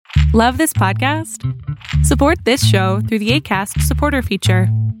Love this podcast? Support this show through the Acast supporter feature.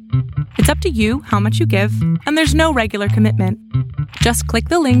 It's up to you how much you give, and there's no regular commitment. Just click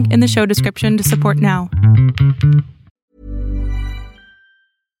the link in the show description to support now.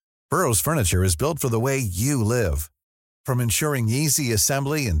 Burrow's furniture is built for the way you live. From ensuring easy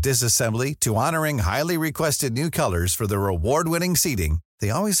assembly and disassembly to honoring highly requested new colors for their award-winning seating, they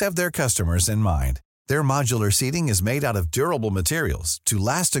always have their customers in mind. Their modular seating is made out of durable materials to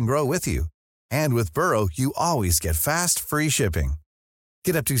last and grow with you. And with Burrow, you always get fast, free shipping.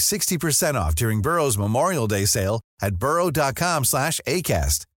 Get up to 60% off during Burrow's Memorial Day sale at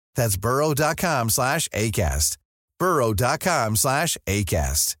burrow.com/ACAST. That's burrow.com/ACAST.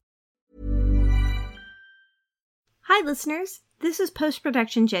 burrow.com/ACAST. Hi, listeners. This is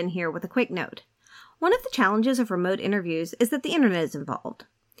Post-Production Jen here with a quick note. One of the challenges of remote interviews is that the internet is involved.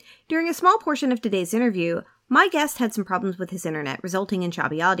 During a small portion of today's interview, my guest had some problems with his internet, resulting in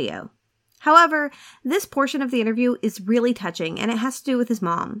choppy audio. However, this portion of the interview is really touching, and it has to do with his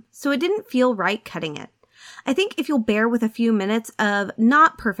mom, so it didn't feel right cutting it. I think if you'll bear with a few minutes of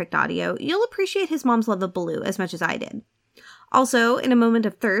not perfect audio, you'll appreciate his mom's love of Baloo as much as I did. Also, in a moment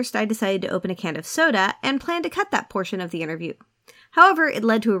of thirst, I decided to open a can of soda and planned to cut that portion of the interview. However, it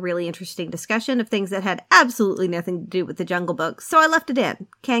led to a really interesting discussion of things that had absolutely nothing to do with the Jungle Book, so I left it in,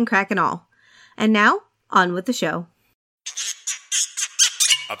 can crack and all. And now, on with the show.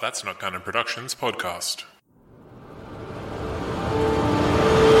 A That's Not Canon Productions podcast.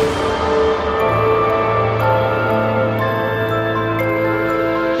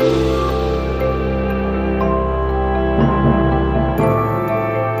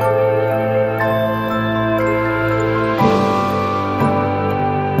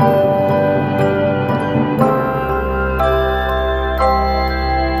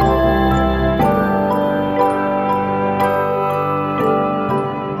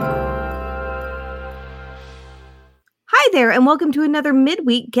 And welcome to another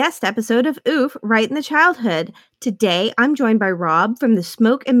midweek guest episode of Oof, Right in the Childhood. Today, I'm joined by Rob from the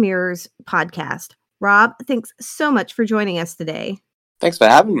Smoke and Mirrors podcast. Rob, thanks so much for joining us today. Thanks for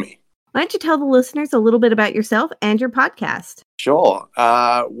having me. Why don't you tell the listeners a little bit about yourself and your podcast? Sure.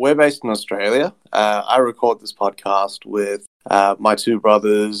 We're based in Australia. I record this podcast with my two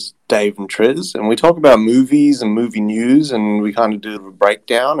brothers, Dave and Triz, and we talk about movies and movie news, and we kind of do a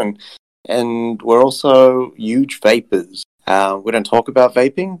breakdown, and we're also huge vapors. We don't talk about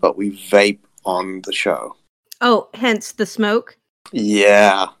vaping, but we vape on the show. Oh, hence the smoke?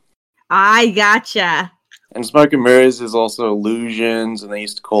 Yeah. I gotcha. And Smoke and Mirrors is also illusions, and they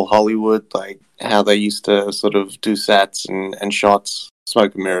used to call Hollywood, like how they used to sort of do sets and shots,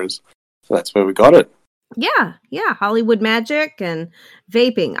 Smoke and Mirrors. So that's where we got it. Yeah, Hollywood magic and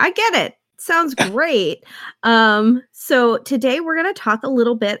vaping. I get it. Sounds great. So today we're going to talk a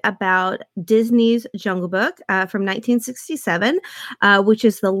little bit about Disney's Jungle Book from 1967, which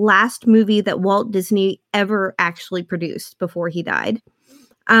is the last movie that Walt Disney ever actually produced before he died.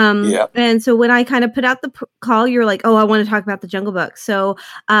 And so when I kind of put out the call, you're like, oh, I want to talk about the Jungle Book. So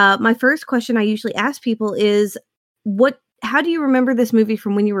my first question I usually ask people is, how do you remember this movie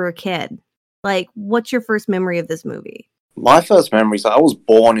from when you were a kid? Like, what's your first memory of this movie? My first memory, so I was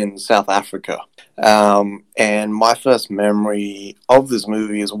born in South Africa, and my first memory of this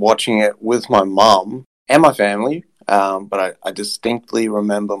movie is watching it with my mum and my family, but I distinctly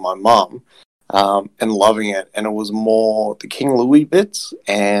remember my mum and loving it, and it was more the King Louie bits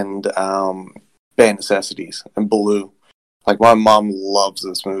and Bare Necessities and Baloo. Like, my mum loves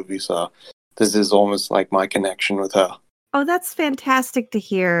this movie, so this is almost like my connection with her. Oh, that's fantastic to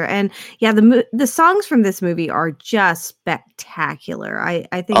hear. And yeah, the songs from this movie are just spectacular. I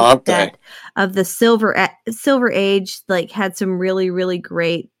think that of the Silver Age, like, had some really, really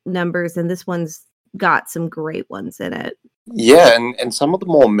great numbers, and this one's got some great ones in it. Yeah, and some of the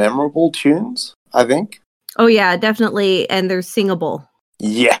more memorable tunes, I think. Oh yeah, definitely. And they're singable.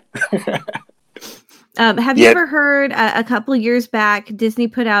 Yeah. Have you ever heard a couple of years back, Disney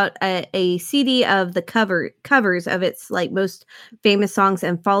put out a CD of the covers of its like most famous songs,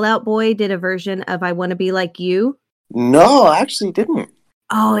 and Fall Out Boy did a version of I Want to Be Like You? No, I actually didn't.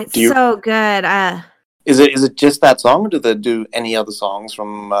 Oh, it's so good. Is it just that song, or do they do any other songs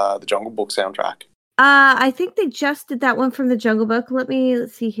from the Jungle Book soundtrack? I think they just did that one from the Jungle Book.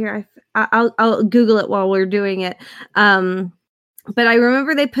 Let's see here. I'll Google it while we're doing it. But I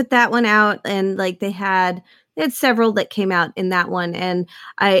remember they put that one out, and like they had several that came out in that one. And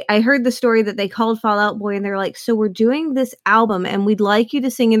I heard the story that they called Fall Out Boy, and they're like, so we're doing this album and we'd like you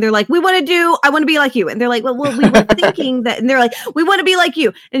to sing. And they're like, we want to do I Want to Be Like You. And they're like, well we were thinking that. And they're like, we want to be like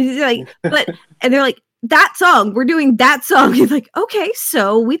you. And he's like, and they're like, that song. We're doing that song. He's like, okay,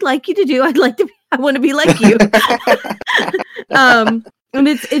 so we'd like you to do, I want to be like you. And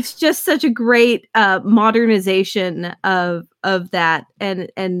it's just such a great modernization of that,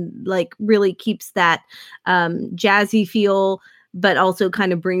 and like really keeps that jazzy feel, but also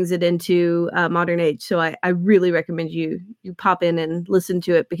kind of brings it into modern age. So I really recommend you pop in and listen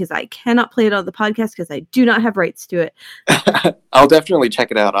to it, because I cannot play it on the podcast because I do not have rights to it. I'll definitely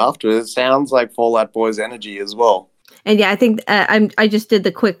check it out after. It sounds like Fall Out Boy's energy as well. And yeah, I think I just did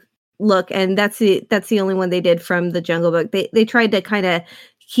the quick look, and that's the only one they did from the Jungle Book. They tried to kind of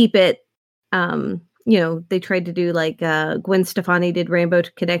keep it, they tried to do like Gwen Stefani did Rainbow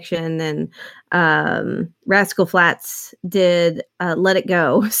Connection, and Rascal Flatts did Let It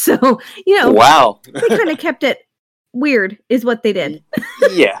Go. So, wow. They kind of kept it weird is what they did.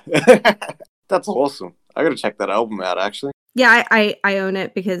 Yeah. That's awesome. I gotta check that album out, actually. Yeah, I own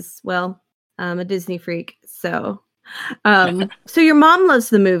it because, well, I'm a Disney freak. So so your mom loves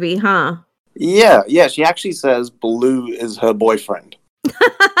the movie, huh? Yeah, she actually says Baloo is her boyfriend.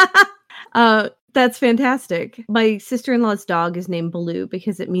 That's fantastic. My sister-in-law's dog is named Baloo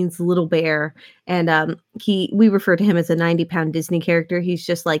because it means little bear, and we refer to him as a 90-pound Disney character. He's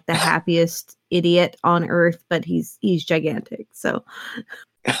just like the happiest idiot on earth, but he's gigantic. So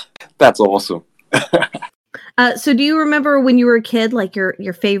that's awesome. So do you remember when you were a kid, like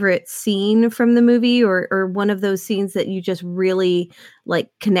your favorite scene from the movie, or one of those scenes that you just really like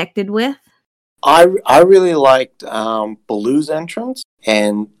connected with? I really liked Baloo's entrance,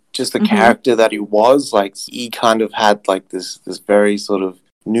 and just the character that he was. Like, he kind of had like this very sort of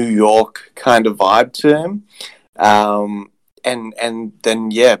New York kind of vibe to him. And then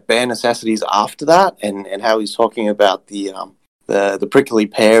Bare Necessities after that, and how he's talking about the prickly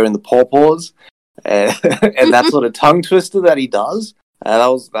pear and the pawpaws, and that sort of tongue twister that he does. That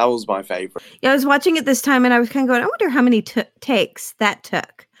was my favorite. Yeah, I was watching it this time, and I was kind of going, I wonder how many takes that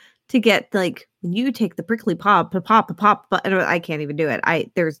took to get, like, when you take the prickly pop, but I can't even do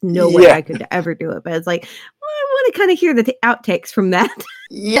it. There's no way I could ever do it. But it's like, well, I want to kind of hear the outtakes from that.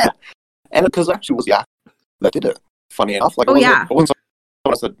 Yeah, and because actually was the actor that did it. Funny enough, like, it wasn't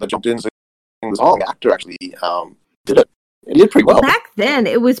someone that jumped in and sang the song. The actor actually did it. It did pretty well. Back then,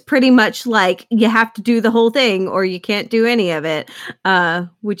 it was pretty much like you have to do the whole thing or you can't do any of it,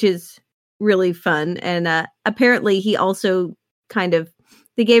 which is really fun. And apparently, he also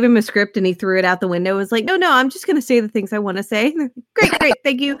they gave him a script and he threw it out the window. It was like, no, I'm just going to say the things I want to say. Great.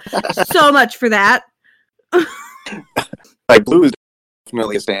 Thank you so much for that. Like, Blue is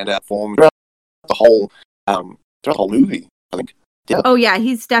definitely a standout for him throughout the whole movie, I think. Yeah. Oh, yeah.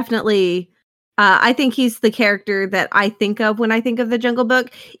 He's definitely... I think he's the character that I think of when I think of the Jungle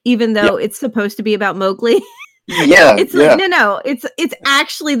Book, even though it's supposed to be about Mowgli. Yeah. It's like, no. It's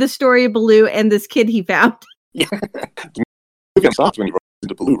actually the story of Baloo and this kid he found. Yeah. The movie stops when he runs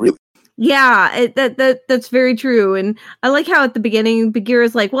into Baloo, really. Yeah, that's very true. And I like how at the beginning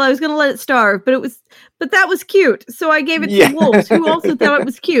Bagheera's like, well, I was going to let it starve, but that was cute. So I gave it to wolves who also thought it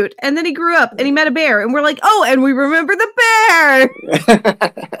was cute. And then he grew up and he met a bear and we're like, oh, and we remember the bear.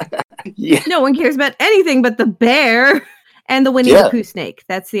 Yeah. No one cares about anything but the bear. And the Winnie the Pooh snake.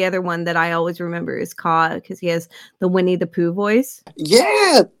 That's the other one that I always remember is Kaa, because he has the Winnie the Pooh voice.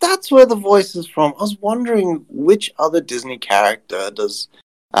 Yeah, that's where the voice is from. I was wondering which other Disney character does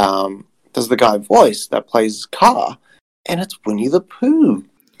the guy voice that plays Kaa, and it's Winnie the Pooh.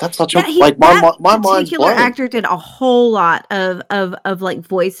 That's such my mind's blown. Actor did a whole lot of like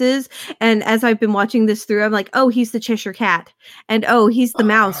voices, and as I've been watching this through, I'm like, oh, he's the Cheshire Cat, and oh, he's the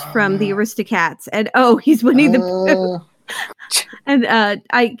mouse from the Aristocats, and oh, he's Winnie the Pooh. And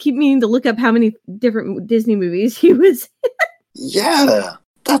I keep meaning to look up how many different Disney movies he was in. Yeah,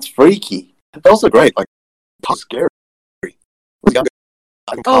 that's freaky. Also great, like, scary.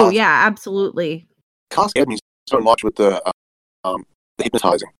 Oh yeah, absolutely. Kaa scared me so much with the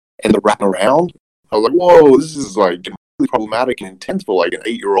hypnotizing and the wrapping around. I was like, whoa, this is like really problematic and intense for like an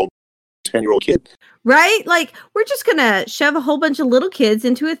 8-year-old, 10-year-old kid. Right? Like, we're just gonna shove a whole bunch of little kids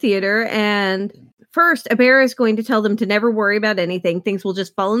into a theater, and first a bear is going to tell them to never worry about anything. Things will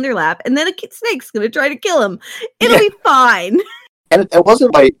just fall in their lap, and then a snake's gonna try to kill him. It'll be fine. And it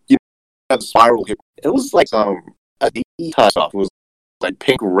wasn't like, a spiral hip. It was like some type stuff. It was like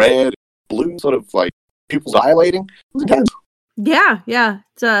pink, red, blue, sort of like pupils dilating. It was intense. Yeah.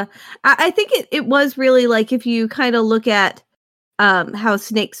 It's I think it was really like, if you kind of look at how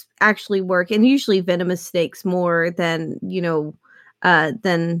snakes actually work, and usually venomous snakes more than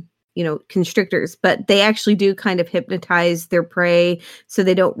constrictors, but they actually do kind of hypnotize their prey so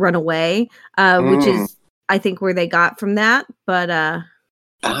they don't run away, which is, I think, where they got from that. But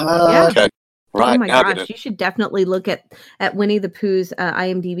okay. Right. Oh my now I get gosh, it. you should definitely look at Winnie the Pooh's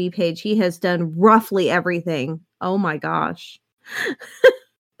IMDb page. He has done roughly everything. Oh my gosh.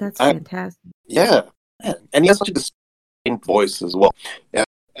 That's fantastic. Yeah. And he has such a distinct voice as well. Yeah.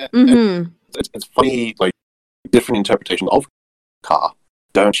 Mm-hmm. It's funny, like, different interpretation of Car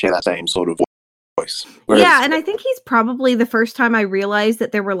don't share that same sort of voice. Whereas, Yeah, and I think he's probably the first time I realized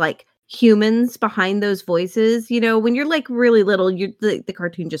that there were like humans behind those voices. You know, when you're like really little, the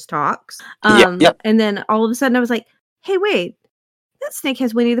cartoon just talks. Yeah. And then all of a sudden I was like, hey, wait, that snake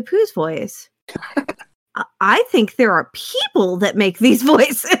has Winnie the Pooh's voice. I think there are people that make these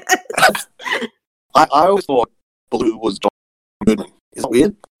voices. I always thought Baloo was John Goodman. Is that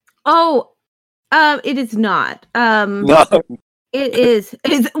weird? Oh, it is not. No. It is.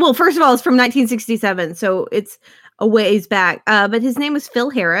 Well, first of all, it's from 1967, so it's a ways back. But his name was Phil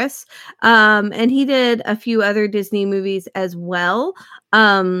Harris, and he did a few other Disney movies as well,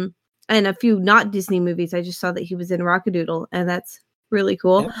 and a few not Disney movies. I just saw that he was in Rockadoodle, and that's really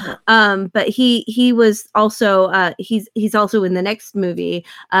cool. Yeah. But he was also he's also in the next movie,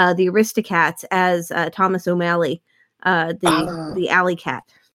 The Aristocats, as Thomas O'Malley, the alley cat.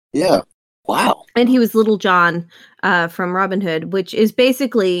 Yeah. Wow. And he was Little John from Robin Hood, which is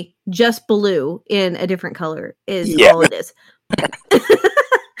basically just Baloo in a different color, is all it is.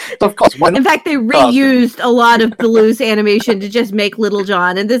 Of course. In fact, they reused a lot of Baloo's animation to just make Little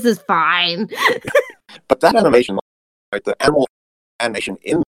John, and this is fine. But that animation, like the animal animation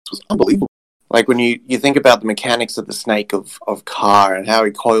in this was unbelievable. Like when you think about the mechanics of the snake of Car and how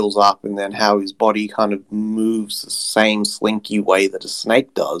he coils up and then how his body kind of moves the same slinky way that a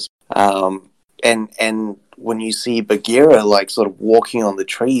snake does. And when you see Bagheera like sort of walking on the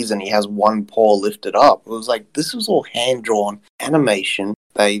trees and he has one paw lifted up, it was like this was all hand-drawn animation.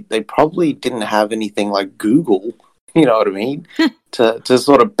 They probably didn't have anything like Google, you know what I mean, to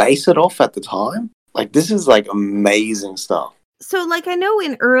sort of base it off at the time. Like this is like amazing stuff. So, like, I know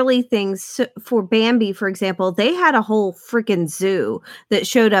in early things for Bambi, for example, they had a whole freaking zoo that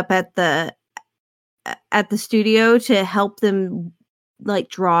showed up at the studio to help them, like,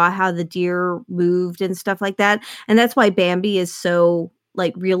 draw how the deer moved and stuff like that. And that's why Bambi is so,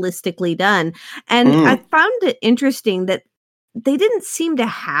 like, realistically done. And I found it interesting that they didn't seem to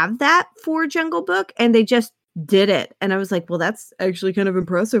have that for Jungle Book, and they just did it. And I was like, well, that's actually kind of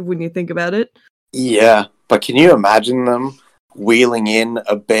impressive when you think about it. Yeah, but can you imagine them wheeling in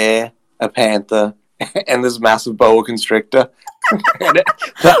a bear, a panther, and this massive boa constrictor? Well,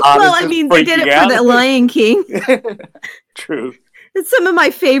 I mean, they did it for the Lion King. True. Some of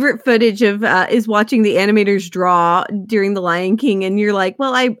my favorite footage of is watching the animators draw during the Lion King, and you're like,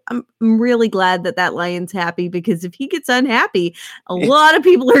 well, I'm really glad that lion's happy, because if he gets unhappy, a lot of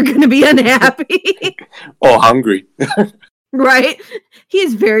people are going to be unhappy. Or hungry. Right? He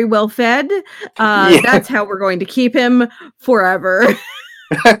is very well fed. That's how we're going to keep him forever.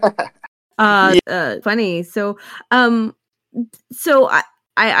 Funny. So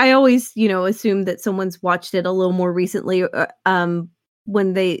I always, assume that someone's watched it a little more recently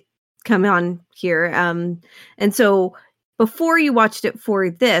when they come on here. And so before you watched it for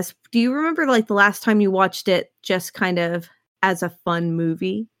this, do you remember like the last time you watched it just kind of as a fun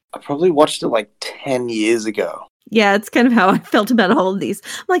movie? I probably watched it like 10 years ago. Yeah, it's kind of how I felt about all of these.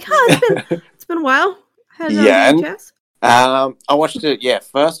 I'm like, it's been a while. I had it on VHS. I watched it,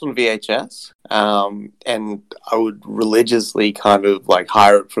 first on VHS, and I would religiously kind of like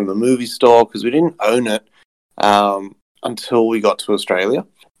hire it from the movie store because we didn't own it until we got to Australia,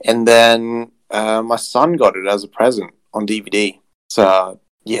 and then my son got it as a present on DVD. So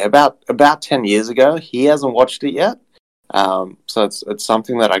yeah, about 10 years ago. He hasn't watched it yet, so it's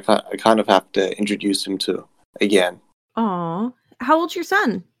something that I kind of have to introduce him to again. Aw, how old's your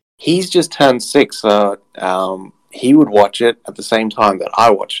son? He's just turned 6, so he would watch it at the same time that I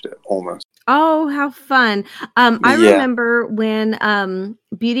watched it, almost. Oh, how fun. I remember when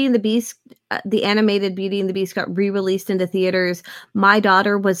Beauty and the Beast, the animated Beauty and the Beast got re-released into theaters. My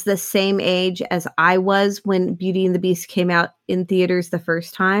daughter was the same age as I was when Beauty and the Beast came out in theaters the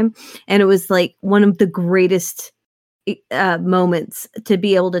first time. And it was like one of the greatest moments to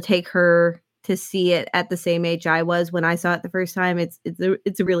be able to take her to see it at the same age I was when I saw it the first time. It's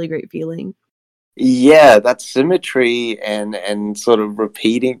a really great feeling. Yeah, that symmetry and sort of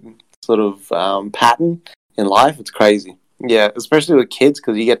repeating sort of pattern in life, it's crazy. Yeah, especially with kids,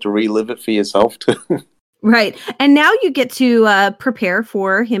 because you get to relive it for yourself too. Right. And now you get to prepare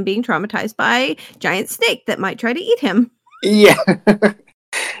for him being traumatized by giant snake that might try to eat him. Yeah.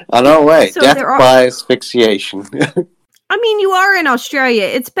 I know, way. So death by asphyxiation. I mean, you are in Australia.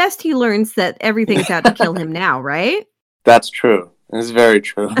 It's best he learns that everything's out to kill him now, right? That's true. It's very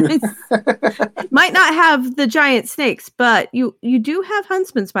true. Might not have the giant snakes, but you do have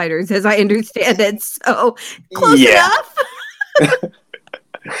huntsman spiders, as I understand it. So close enough.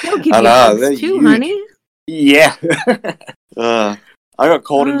 They'll give you hugs too, huge. Honey. Yeah. I got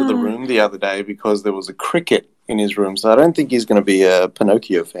called into the room the other day because there was a cricket in his room, so I don't think he's going to be a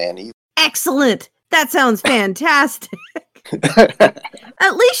Pinocchio fan either. Excellent. That sounds fantastic.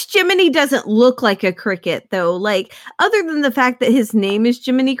 At least Jiminy doesn't look like a cricket, though. Like, other than the fact that his name is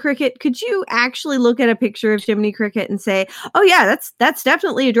Jiminy Cricket, could you actually look at a picture of Jiminy Cricket and say, "Oh yeah, that's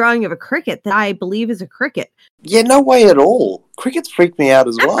definitely a drawing of a cricket that I believe is a cricket"? Yeah, no way at all. Crickets freak me out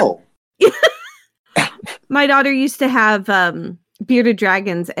as well. My daughter used to have bearded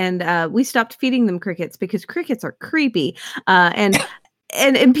dragons, and we stopped feeding them crickets because crickets are creepy.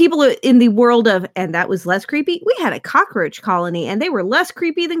 And people in the world of, and that was less creepy, we had a cockroach colony, and they were less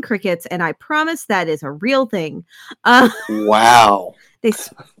creepy than crickets, and I promise that is a real thing. Wow.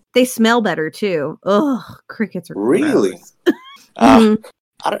 They smell better, too. Ugh, crickets are really?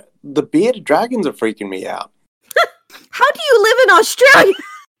 The bearded dragons are freaking me out. How do you live in Australia?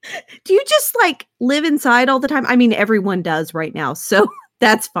 Do you just, like, live inside all the time? I mean, everyone does right now, so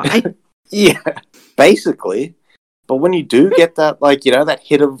that's fine. Yeah, basically. But when you do get that, like, you know, that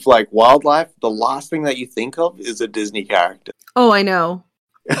hit of, like, wildlife, the last thing that you think of is a Disney character. Oh, I know.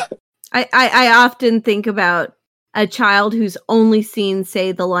 I often think about a child who's only seen,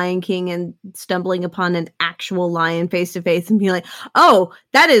 say, The Lion King and stumbling upon an actual lion face to face and being like, oh,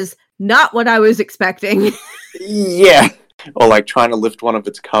 that is not what I was expecting. Yeah. Or, like, trying to lift one of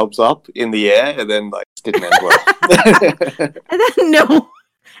its cubs up in the air and then, like, it didn't end well. And then, no.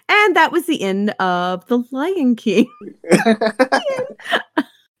 And that was the end of The Lion King.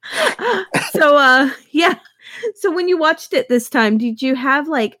 So, yeah. So when you watched it this time, did you have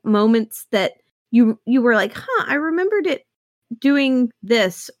like moments that you were like, I remembered it doing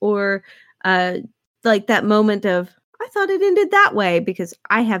this, or like that moment of, I thought it ended that way? Because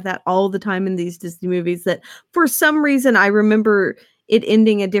I have that all the time in these Disney movies, that for some reason I remember it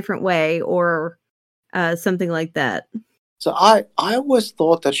ending a different way, or something like that. So I always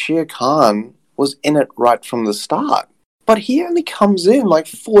thought that Shere Khan was in it right from the start. But he only comes in like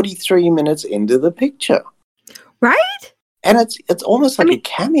 43 minutes into the picture. Right? And it's almost like a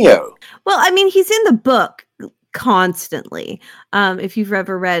cameo. Well, I mean, he's in the book constantly. If you've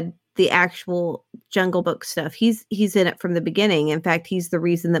ever read the actual Jungle Book stuff, he's in it from the beginning. In fact, he's the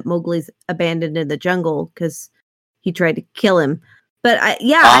reason that Mowgli's abandoned in the jungle, because he tried to kill him. But I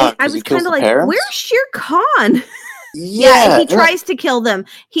was kind of like, where's Shere Khan? Yeah, he tries to kill them.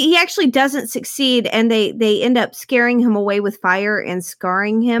 He actually doesn't succeed, and they end up scaring him away with fire and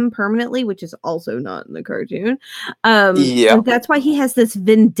scarring him permanently, which is also not in the cartoon. And that's why he has this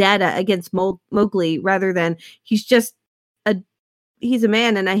vendetta against Mowgli, rather than he's a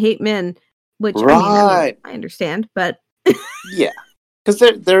man and I hate men, which I understand, but yeah. Because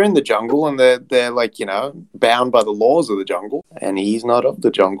they're in the jungle, and they're like, you know, bound by the laws of the jungle, and he's not of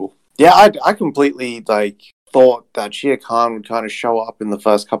the jungle. Yeah, I completely like thought that Shere Khan would kind of show up in the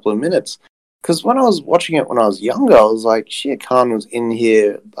first couple of minutes. Because when I was watching it when I was younger, I was like, Shere Khan was in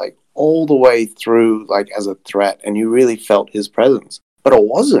here like all the way through, like as a threat, and you really felt his presence. But it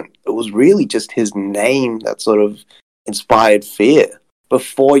wasn't. It was really just his name that sort of inspired fear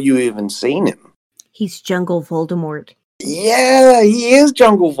before you even seen him. He's Jungle Voldemort. Yeah, he is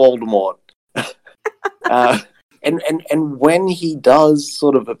Jungle Voldemort. And when he does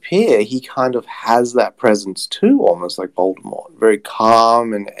sort of appear, he kind of has that presence too, almost like Voldemort. Very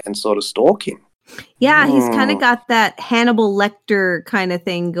calm and sort of stalking. Yeah, he's kind of got that Hannibal Lecter kind of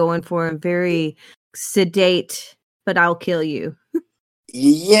thing going for him. Very sedate, but I'll kill you.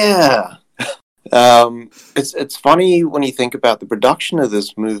 Yeah. It's funny when you think about the production of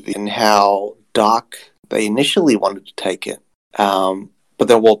this movie and how dark they initially wanted to take it. But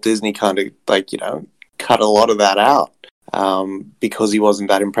then Walt Disney kind of, like, you know, cut a lot of that out because he wasn't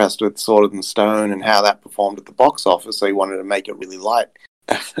that impressed with Sword and Stone and how that performed at the box office, so he wanted to make it really light.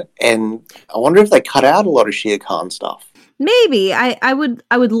 And I wonder if they cut out a lot of Shere Khan stuff. Maybe. I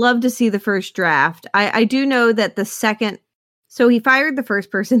would love to see the first draft. I do know that the second, so he fired the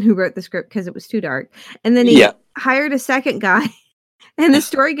first person who wrote the script because it was too dark, and then he hired a second guy. And the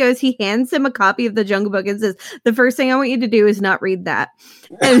story goes, he hands him a copy of the Jungle Book and says, the first thing I want you to do is not read that.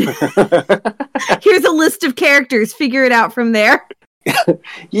 And here's a list of characters. Figure it out from there.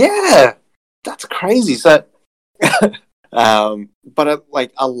 Yeah, that's crazy. So, but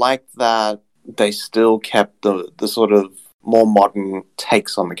I like that they still kept the sort of more modern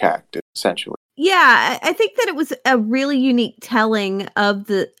takes on the character, essentially. Yeah, I think that it was a really unique telling of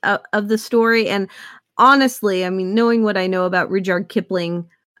the story, and honestly, I mean, knowing what I know about Rudyard Kipling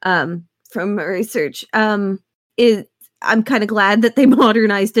from my research, is I'm kind of glad that they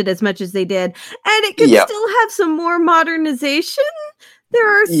modernized it as much as they did. And it could still have some more modernization. There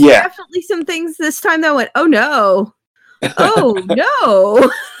are definitely some things this time that went, oh no. Oh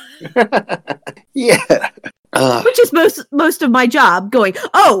no. Yeah. Which is most of my job, going,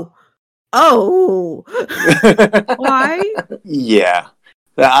 oh. Why? Yeah.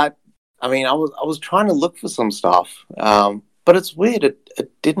 I mean, I was trying to look for some stuff, but it's weird.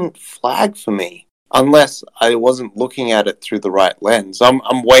 It didn't flag for me unless I wasn't looking at it through the right lens. I'm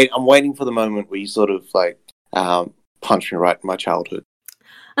waiting for the moment where you sort of like punch me right in my childhood.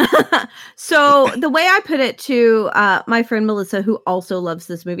 So the way I put it to my friend Melissa, who also loves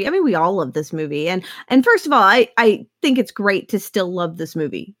this movie. I mean, we all love this movie, and first of all, I think it's great to still love this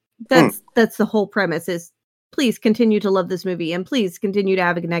movie. That's the whole premise, is please continue to love this movie and please continue to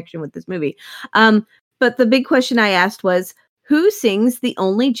have a connection with this movie. But the big question I asked was, who sings the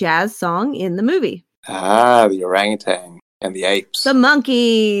only jazz song in the movie? The orangutan and the apes. The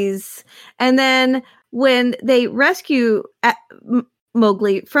monkeys. And then when they rescue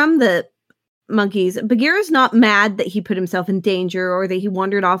Mowgli from the monkeys, Bagheera's not mad that he put himself in danger or that he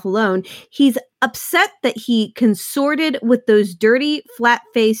wandered off alone. He's upset that he consorted with those dirty,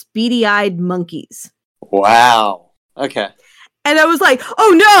 flat-faced, beady-eyed monkeys. Wow. Okay. And I was like,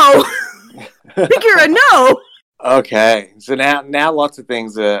 oh no! Bagheera, no! Okay. So now lots of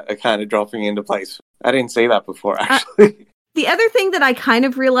things are kind of dropping into place. I didn't see that before, actually. The other thing that I kind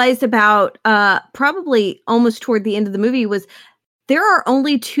of realized about probably almost toward the end of the movie was there are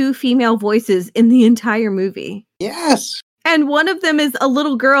only 2 female voices in the entire movie. Yes. And one of them is a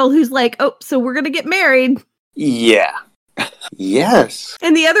little girl who's like, oh, so we're going to get married. Yeah. Yes.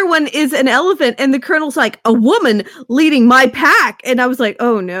 And the other one is an elephant. And the colonel's like, a woman leading my pack. And I was like,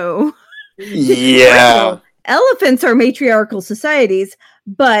 oh, no. Yeah. Elephants are matriarchal societies.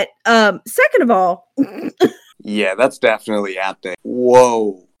 But second of all. Yeah, that's definitely out there.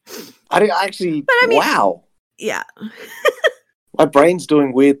 Whoa. Wow. Yeah. My brain's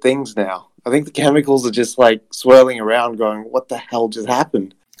doing weird things now. I think the chemicals are just like swirling around going, what the hell just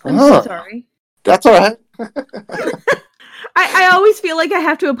happened? I'm so sorry. That's all right. I always feel like I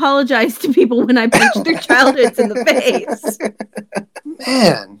have to apologize to people when I punch their childhoods in the face.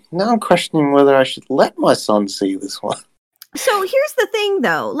 Man, now I'm questioning whether I should let my son see this one. So here's the thing,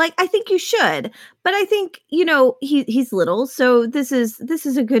 though. Like, I think you should, but I think, you know, he's little, so this is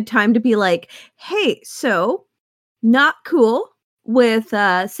a good time to be like, hey, so not cool with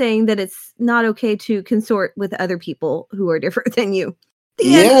saying that it's not okay to consort with other people who are different than you.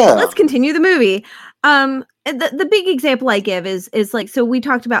 Let's continue the movie. The big example I give is like, so we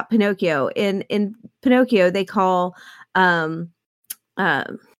talked about Pinocchio. In Pinocchio, they call the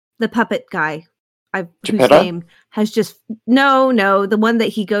puppet guy, whose name has just the one that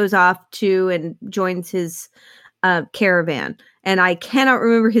he goes off to and joins his caravan. And I cannot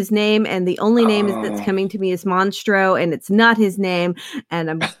remember his name, and the only name that's coming to me is Monstro, and it's not his name,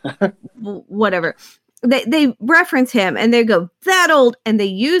 and I'm whatever. They reference him, and they go, that old, and they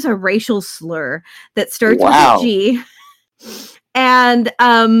use a racial slur that starts with a G. And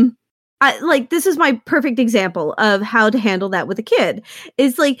this is my perfect example of how to handle that with a kid.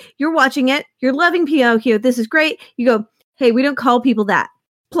 It's like, you're watching it, you're loving Pinocchio, this is great. You go, hey, we don't call people that.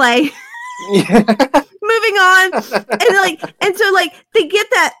 Play. Moving on. And so they get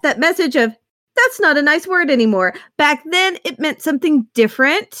that message of, that's not a nice word anymore. Back then it meant something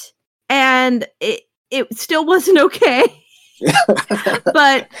different, and it still wasn't okay.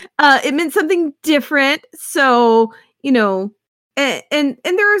 But it meant something different. So, you know, and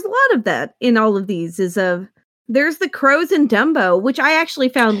there is a lot of that in all of these there's the crows in Dumbo, which I actually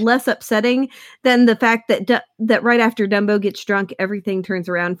found less upsetting than the fact that right after Dumbo gets drunk, everything turns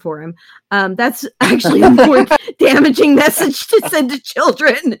around for him. That's actually a more damaging message to send to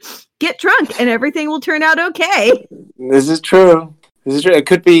children. Get drunk and everything will turn out okay. This is true. It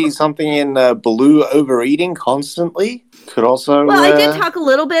could be something in Baloo overeating constantly. Could also... Well, I did talk a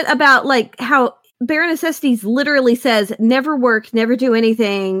little bit about like how Baroness Estes literally says, never work, never do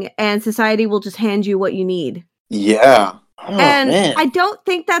anything, and society will just hand you what you need. Yeah. Man. I don't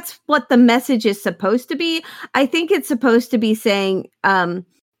think that's what the message is supposed to be. I think it's supposed to be saying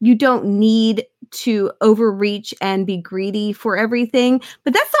you don't need to overreach and be greedy for everything.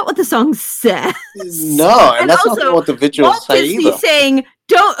 But that's not what the song says. No, and that's also, not what the visuals Walt say Disney either. Saying,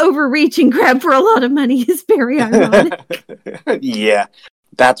 don't overreach and grab for a lot of money is very ironic. Yeah,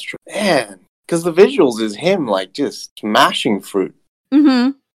 that's true. Man, because the visuals is him, like, just smashing fruit. Mm-hmm.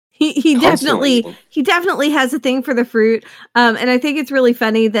 He Constantly. definitely has a thing for the fruit. And I think it's really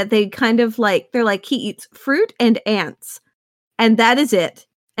funny that they kind of they're like, he eats fruit and ants, and that is it.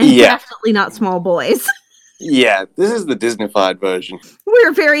 And Yeah. definitely not small boys. Yeah, this is the Disneyfied version.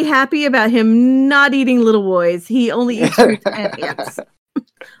 We're very happy about him not eating little boys. He only eats fruit and ants.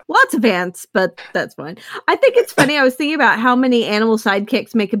 Lots of ants, but that's fine. I think it's funny. I was thinking about how many animal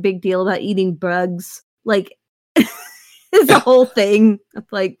sidekicks make a big deal about eating bugs. Like, it's a whole thing.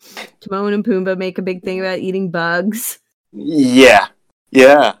 Like, Timon and Pumbaa make a big thing about eating bugs. Yeah.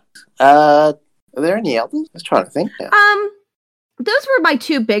 Yeah. Are there any others? I was trying to think now. Those were my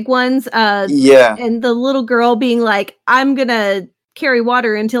two big ones. Yeah. And the little girl being like, I'm gonna carry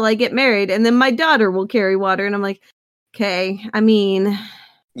water until I get married, and then my daughter will carry water. And I'm like, okay, I mean,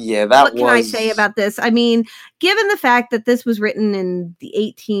 Yeah, what can I say about this? I mean, given the fact that this was written in the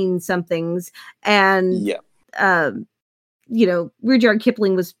 18-somethings, and Rudyard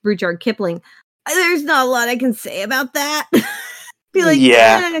Kipling was Rudyard Kipling, there's not a lot I can say about that. Be like,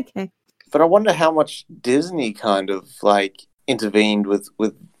 yeah, okay. But I wonder how much Disney kind of intervened with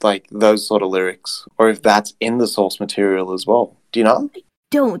those sort of lyrics, or if that's in the source material as well. Do you know? I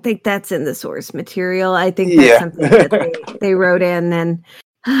don't think that's in the source material. I think that's something that they wrote in, and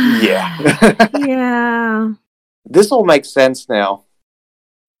yeah. This all makes sense now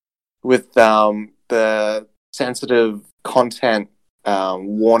with the sensitive content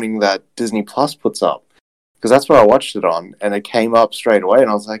warning that Disney Plus puts up, because that's what I watched it on, and it came up straight away, and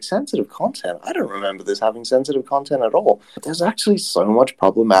I was like, sensitive content? I don't remember this having sensitive content at all. But there's actually so much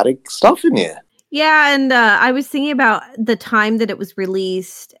problematic stuff in here. Yeah, and I was thinking about the time that it was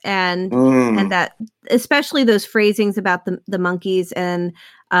released, and that, especially those phrasings about the monkeys, and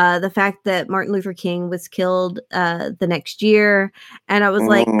the fact that Martin Luther King was killed the next year, and I was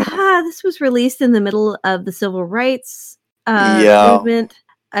like, this was released in the middle of the civil rights movement,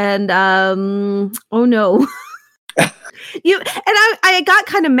 and oh no. I got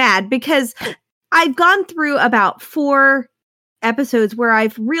kind of mad because I've gone through about 4 episodes where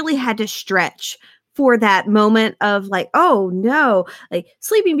I've really had to stretch for that moment of like, oh no, like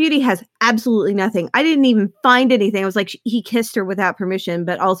Sleeping Beauty has absolutely nothing. I didn't even find anything. I was like, he kissed her without permission,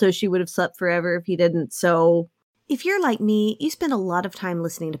 but also she would have slept forever if he didn't. So if you're like me, you spend a lot of time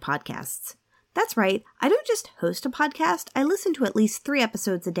listening to podcasts. That's right. I don't just host a podcast. I listen to at least 3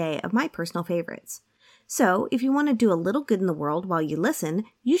 episodes a day of my personal favorites. So if you want to do a little good in the world while you listen,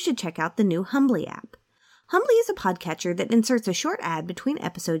 you should check out the new Humbly app. Humbly is a podcatcher that inserts a short ad between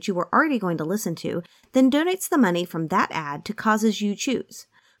episodes you were already going to listen to, then donates the money from that ad to causes you choose.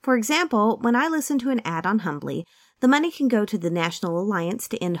 For example, when I listen to an ad on Humbly, the money can go to the National Alliance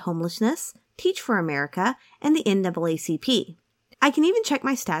to End Homelessness, Teach for America, and the NAACP. I can even check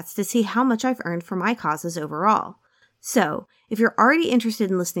my stats to see how much I've earned for my causes overall. So, if you're already interested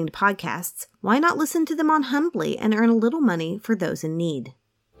in listening to podcasts, why not listen to them on Humbly and earn a little money for those in need?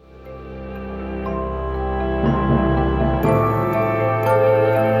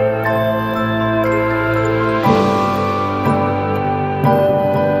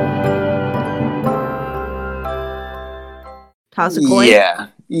 Toss a coin.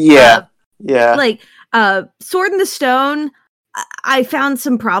 Yeah. Like, Sword in the Stone, I found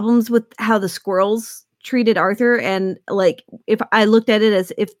some problems with how the squirrels treated Arthur, and like, if I looked at it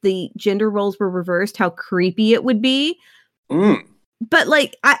as if the gender roles were reversed, how creepy it would be. But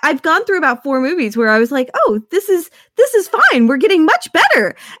like, I've gone through about 4 movies where I was like, oh, this is fine. We're getting much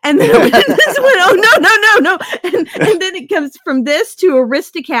better. And then this went, oh no. And then it comes from this to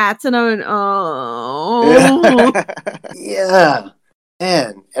Aristocats, and I went, oh. Yeah.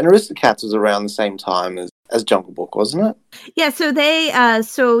 And Aristocats was around the same time as Jungle Book, wasn't it? Yeah, so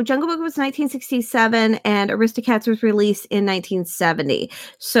so Jungle Book was 1967 and Aristocats was released in 1970.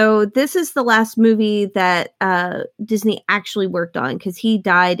 So this is the last movie that Disney actually worked on, because he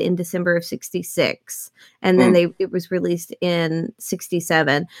died in December of 66, and then it was released in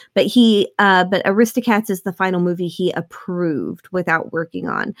 67. But but Aristocats is the final movie he approved without working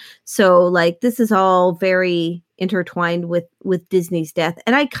on. So like, this is all very intertwined with Disney's death.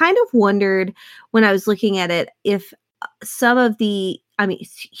 And I kind of wondered when I was looking at it if some of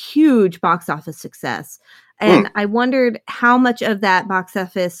huge box office success, and I wondered how much of that box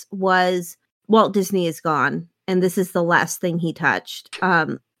office was Walt Disney is gone and this is the last thing he touched,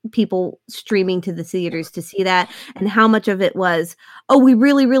 people streaming to the theaters to see that, and how much of it was, oh, we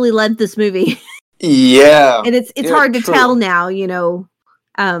really loved this movie. Yeah. And it's hard to tell now,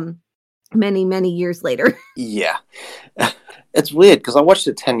 many years later. Yeah. It's weird because I watched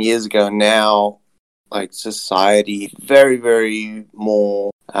it 10 years ago, and now like society very, very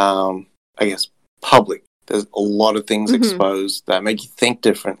more I guess public There's a lot of things exposed that make you think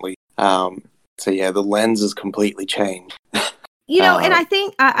differently. So yeah, the lens is completely changed. You know, and I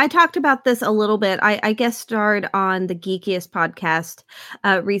think I talked about this a little bit. I guest starred on the Geekiest podcast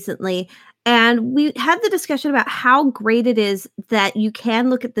recently, and we had the discussion about how great it is that you can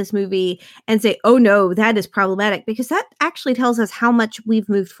look at this movie and say, oh no, that is problematic, because that actually tells us how much we've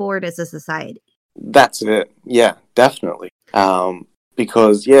moved forward as a society. That's it. Yeah, definitely.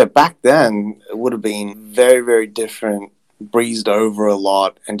 Because, yeah, back then it would have been very, very different, breezed over a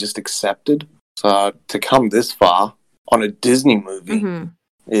lot and just accepted. So to come this far on a Disney movie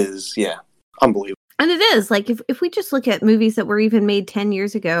is, yeah, unbelievable. And it is. Like, if we just look at movies that were even made 10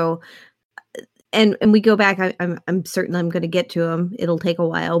 years ago, and we go back, I'm certain I'm going to get to them. It'll take a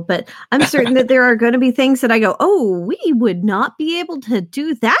while, but I'm certain that there are going to be things that I go, oh, we would not be able to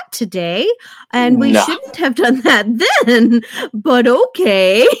do that today, and we shouldn't have done that then, but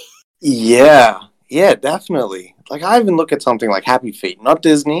okay. Yeah, definitely. Like, I even look at something like Happy Feet, not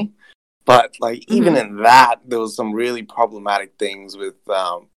Disney, but like even in that, there was some really problematic things with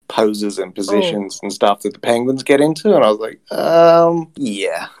poses and positions and stuff that the penguins get into, and I was like,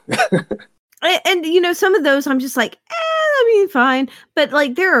 yeah. And, you know, some of those I'm just like, I mean, fine. But,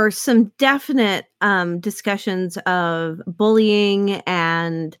 like, there are some definite discussions of bullying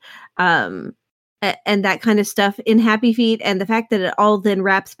and that kind of stuff in Happy Feet. And the fact that it all then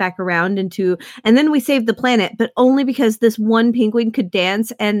wraps back around into, and then we save the planet, but only because this one penguin could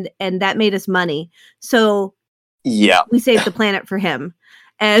dance and that made us money. So yeah, we saved the planet for him.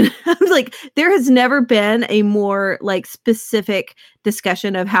 And I'm like, there has never been a more like specific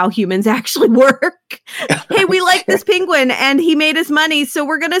discussion of how humans actually work. Hey, we like this penguin and he made us money, so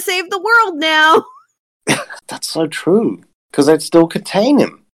we're going to save the world now. That's so true. Because they'd still contain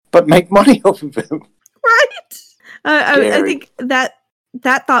him, but make money off of him. Right. I think that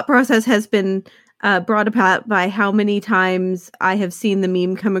thought process has been brought about by how many times I have seen the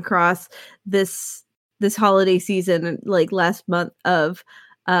meme come across this holiday season, like last month, of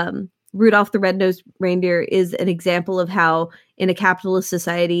Rudolph the Red-Nosed Reindeer is an example of how in a capitalist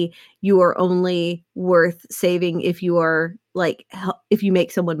society you are only worth saving if you are like if you make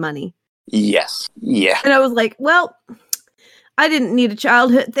someone money. Yes. Yeah. And I was like, well, I didn't need a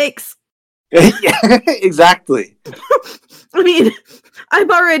childhood, thanks. Yeah, exactly. I mean, I'm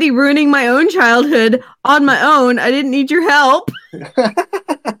already ruining my own childhood on my own. I didn't need your help.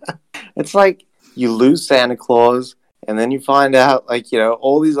 It's like you lose Santa Claus, and then you find out, like, you know,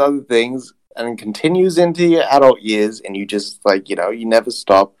 all these other things, and it continues into your adult years, and you just, like, you know, you never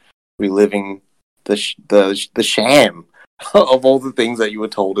stop reliving the sham of all the things that you were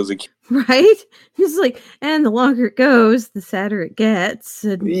told as a kid. Right? It's like, and the longer it goes, the sadder it gets.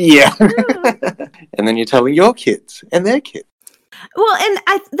 And, yeah. And then you're telling your kids and their kids. Well,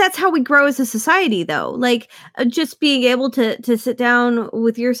 and that's how we grow as a society, though. Like, just being able to sit down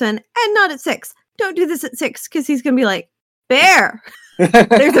with your son, and not at 6. Don't do this at 6, because he's going to be like, bear!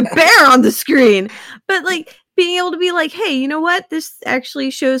 There's a bear on the screen! But, like, being able to be like, hey, you know what? This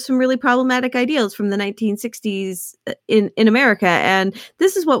actually shows some really problematic ideals from the 1960s in America, and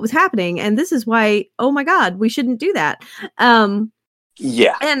this is what was happening, and this is why, oh my God, we shouldn't do that.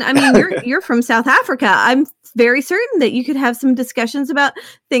 Yeah. And I mean, you're from South Africa. I'm very certain that you could have some discussions about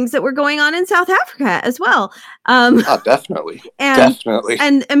things that were going on in South Africa as well. Oh, definitely. Definitely.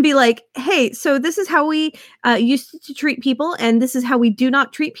 And be like, hey, so this is how we used to treat people, and this is how we do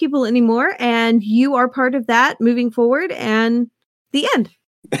not treat people anymore. And you are part of that moving forward, and the end.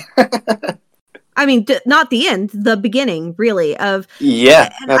 I mean, not the end, the beginning, really, of.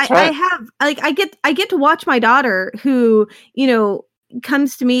 Yeah, and that's right. I have, like, I get to watch my daughter who, you know,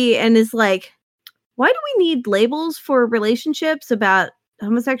 comes to me and is like, why do we need labels for relationships about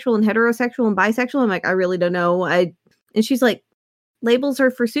homosexual and heterosexual and bisexual? I'm like, I really don't know. And she's like, labels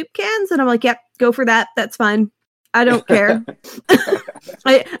are for soup cans? And I'm like, yep, go for that. That's fine. I don't care.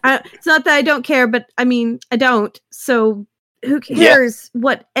 It's not that I don't care, but I mean, I don't. So who cares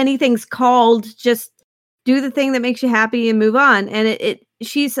what anything's called? Just do the thing that makes you happy and move on. And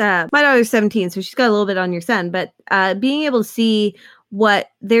she's, my daughter's 17, so she's got a little bit on your son, but being able to see what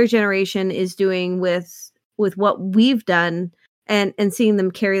their generation is doing with what we've done and seeing them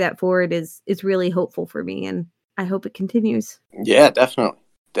carry that forward is really hopeful for me, and I hope it continues. Yeah, definitely.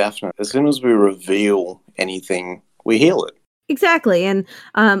 As soon as we reveal anything, we heal it. Exactly. And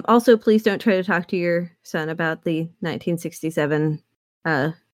also, please don't try to talk to your son about the 1967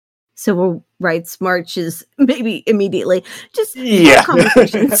 civil rights marches, maybe immediately. Just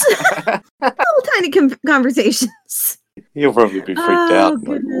conversations. Little tiny conversations. He'll probably be freaked out.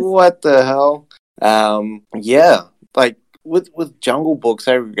 Like, what the hell? Yeah, like with Jungle Book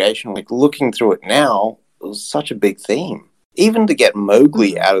segregation, like looking through it now, was such a big theme. Even to get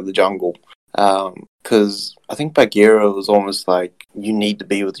Mowgli out of the jungle, because I think Bagheera was almost like, you need to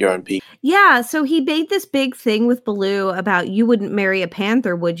be with your own people. Yeah, so he made this big thing with Baloo about you wouldn't marry a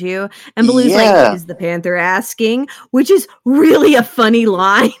panther, would you? And Baloo's like, is the panther asking? Which is really a funny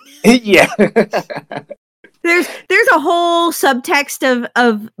line. Yeah. There's a whole subtext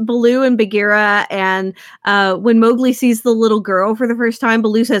of Baloo and Bagheera, and when Mowgli sees the little girl for the first time,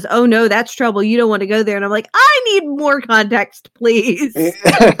 Baloo says, "Oh no, that's trouble. You don't want to go there." And I'm like, I need more context, please.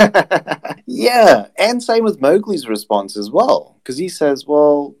 Yeah, and same with Mowgli's response as well, because he says,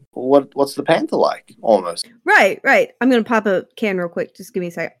 "Well, what's the panther like?" Almost. Right. I'm gonna pop a can real quick. Just give me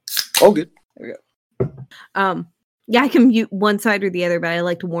a second. Oh, good. There we go. Yeah, I can mute one side or the other, but I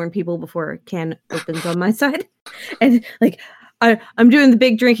like to warn people before a can opens on my side. And like, I'm doing the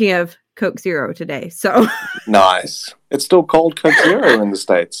big drinking of Coke Zero today. So nice. It's still called Coke Zero in the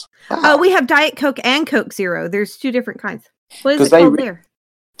States. Wow. We have Diet Coke and Coke Zero. There's two different kinds. What is it called there?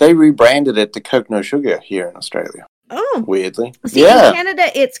 They rebranded it to Coke No Sugar here in Australia. Oh, weirdly. See, in Canada,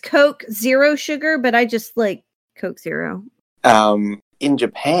 it's Coke Zero Sugar, but I just like Coke Zero. In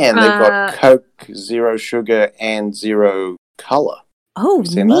Japan, they've got Coke Zero Sugar and Zero Color. Oh,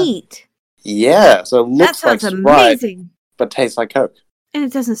 neat. Yeah, so it looks like Sprite, amazing. But tastes like Coke. And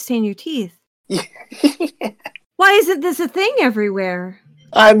it doesn't stain your teeth. Why isn't this a thing everywhere?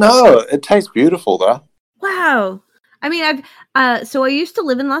 I know. It tastes beautiful, though. Wow. I mean, so I used to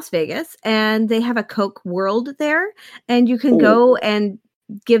live in Las Vegas, and they have a Coke World there, and you can go and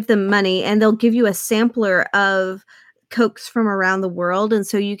give them money, and they'll give you a sampler of Cokes from around the world, and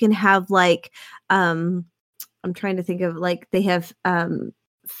so you can have like I'm trying to think of, like, they have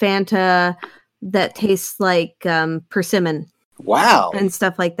Fanta that tastes like persimmon. Wow. And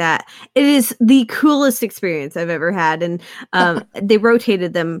stuff like that. It is the coolest experience I've ever had, and they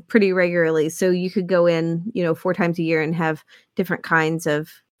rotated them pretty regularly, so you could go in 4 times a year and have different kinds of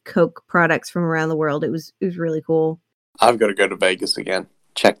Coke products from around the world. It was really cool. I've got to go to Vegas again.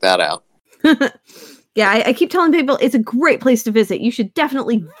 Check that out. Yeah, I keep telling people it's a great place to visit. You should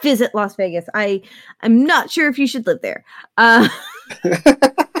definitely visit Las Vegas. I'm not sure if you should live there. I've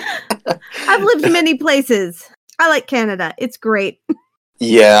lived in many places. I like Canada. It's great.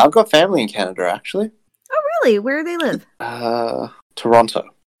 Yeah, I've got family in Canada, actually. Oh, really? Where do they live? Toronto.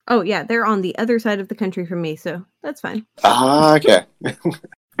 Oh, yeah. They're on the other side of the country from me, so that's fine. Okay.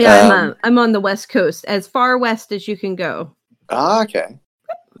 Yeah, I'm on the West Coast, as far west as you can go. Okay.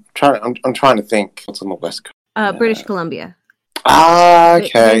 I'm trying to think what's on the West Coast. British Columbia.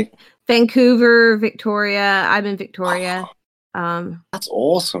 Okay. Vancouver, Victoria. I'm in Victoria. That's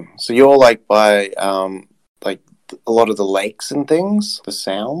awesome. So you're like by like a lot of the lakes and things, the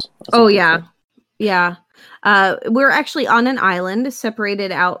sounds. Oh yeah. We're actually on an island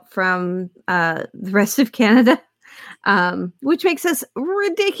separated out from the rest of Canada, which makes us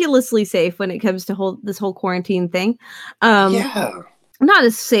ridiculously safe when it comes to this whole quarantine thing. Yeah. Not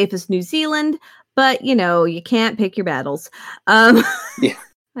as safe as New Zealand, but you can't pick your battles. Yeah.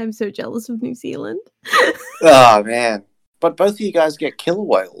 I'm so jealous of New Zealand. Oh man. But both of you guys get killer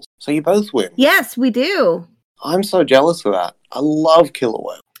whales, so you both win. Yes, we do. I'm so jealous of that. I love killer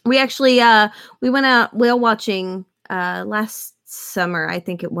whales. We actually we went out whale watching last summer, I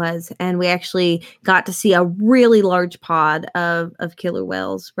think it was, and we actually got to see a really large pod of killer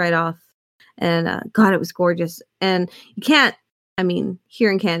whales right off. And God, it was gorgeous. And you can't, I mean,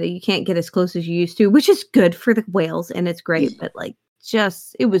 here in Canada, you can't get as close as you used to, which is good for the whales, and it's great. But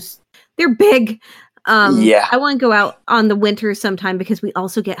they're big. Yeah. I want to go out on the winter sometime because we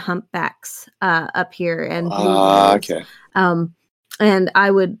also get humpbacks up here and blue whales. Okay. And I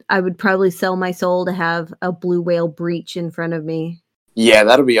would probably sell my soul to have a blue whale breach in front of me. Yeah,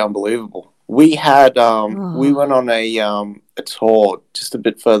 that'd be unbelievable. We had we went on a tour just a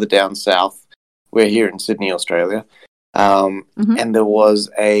bit further down south. We're here in Sydney, Australia. And there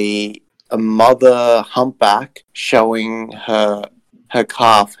was a mother humpback showing her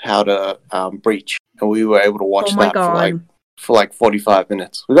calf how to breach. And we were able to watch that for like 45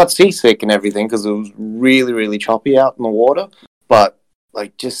 minutes. We got seasick and everything because it was really, really choppy out in the water. But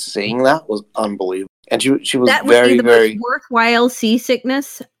like just seeing that was unbelievable. And she was that very, would be the very most worthwhile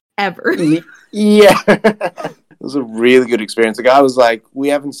seasickness ever. Yeah. It was a really good experience. The guy was like, we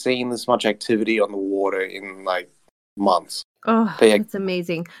haven't seen this much activity on the water in like months. Oh, that's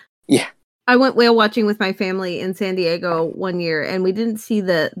amazing. Yeah. I went whale watching with my family in San Diego one year, and we didn't see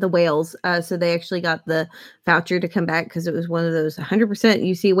the whales. So they actually got the voucher to come back because it was one of those 100%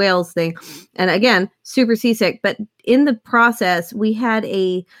 you see whales thing. And again, super seasick. But in the process, we had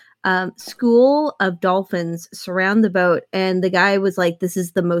a school of dolphins surround the boat, and the guy was like, "This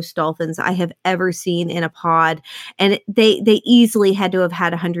is the most dolphins I have ever seen in a pod," and they easily had to have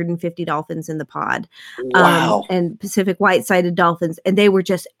had 150 dolphins in the pod. Wow. And Pacific white-sided dolphins, and they were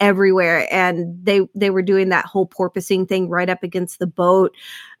just everywhere, and they were doing that whole porpoising thing right up against the boat,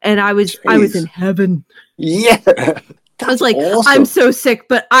 and I was in heaven. Yeah. I was like, awesome. I'm so sick,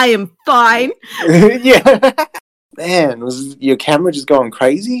 but I am fine. Yeah. Man, was your camera just going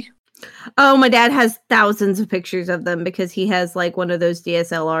crazy? Oh, my dad has thousands of pictures of them because he has like one of those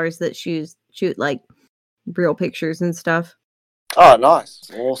DSLRs that shoot like real pictures and stuff. Oh, nice.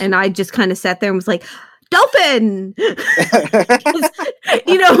 Awesome. And I just kind of sat there and was like, dolphin! You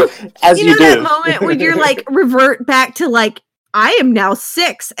know that moment when you're like revert back to like, I am now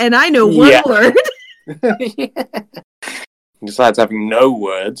 6 and I know one word. Yeah. Besides having no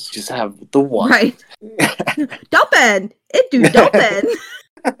words, just have the one. Right. Dolphin! It do dolphin!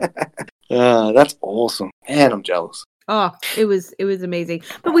 That's awesome. Man, I'm jealous. Oh, it was amazing.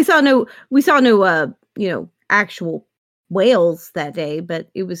 But we saw no actual whales that day, but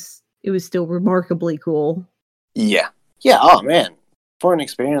it was still remarkably cool. Yeah. Yeah, oh man. For an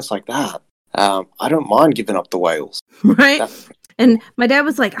experience like that, I don't mind giving up the whales. Right? And my dad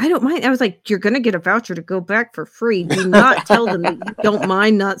was like, I don't mind. I was like, you're going to get a voucher to go back for free. Do not tell them that you don't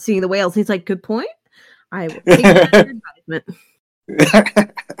mind not seeing the whales. He's like, good point. I will take your advisement.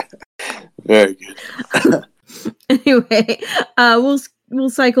 Very good. Anyway, we'll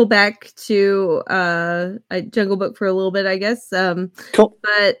cycle back to Jungle Book for a little bit, I guess. Cool.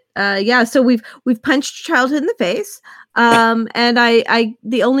 But yeah, so we've punched childhood in the face. And I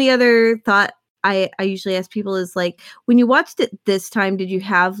the only other thought I usually ask people is like, when you watched it this time, did you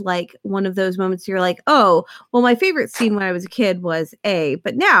have like one of those moments you're like, oh, well, my favorite scene when I was a kid was A,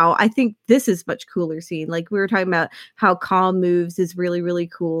 but now I think this is much cooler scene. Like we were talking about how Calm moves is really, really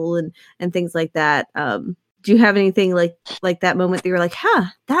cool and things like that. Do you have anything like that moment that you're like,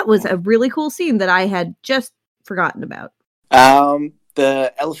 that was a really cool scene that I had just forgotten about?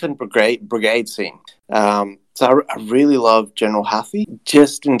 The Elephant Brigade scene. So I really love General Hathi,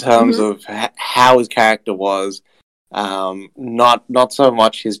 just in terms of how his character was. Not so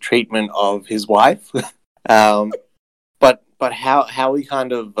much his treatment of his wife, but how he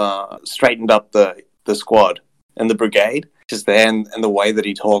kind of straightened up the squad and the brigade, just there, and the way that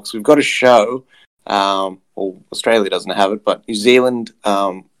he talks. We've got a show. Well, Australia doesn't have it, but New Zealand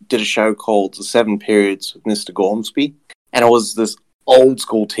did a show called The 7 Periods with Mr. Gormsby, and it was this old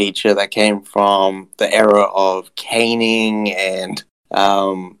school teacher that came from the era of caning and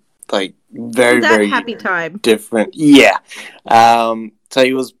like very happy time different. Yeah. So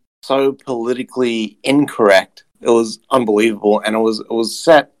he was so politically incorrect. It was unbelievable, and it was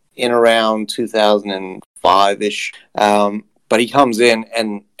set in around 2005-ish. But he comes in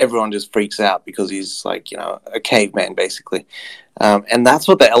and everyone just freaks out because he's like, a caveman basically. And that's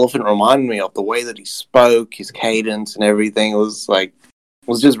what the elephant reminded me of. The way that he spoke, his cadence and everything was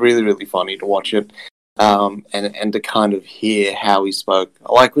just really, really funny to watch it. And to kind of hear how he spoke.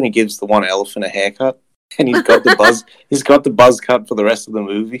 I like when he gives the one elephant a haircut and he's got the buzz cut for the rest of the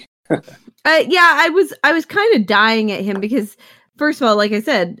movie. Yeah, I was kind of dying at him because, first of all, like I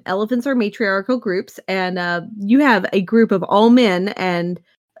said, elephants are matriarchal groups, and you have a group of all men and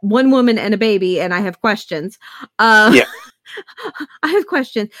one woman and a baby, and I have questions. Yeah. I have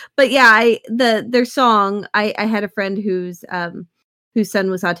questions, but yeah, their song. I had a friend whose son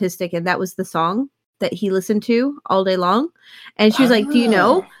was autistic, and that was the song that he listened to all day long. And she was like, "Do you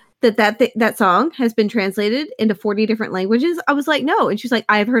know that song has been translated into 40 different languages?" I was like, "No," and she's like,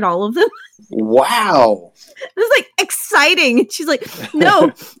 "I've heard all of them." Wow. It was like exciting. And she's like,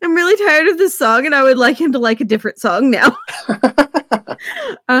 "No, I'm really tired of this song, and I would like him to like a different song now."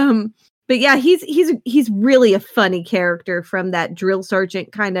 But yeah, he's really a funny character from that drill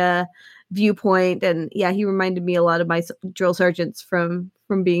sergeant kind of viewpoint, and yeah, he reminded me a lot of my drill sergeants from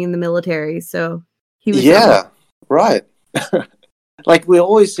being in the military. So he was right. Like we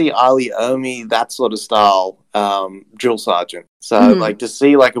always see Ali Omi, that sort of style drill sergeant. So like to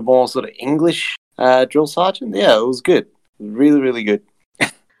see like a more sort of English drill sergeant, yeah, it was good, really, really good.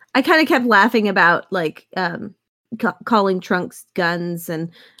 I kind of kept laughing about like calling trunks guns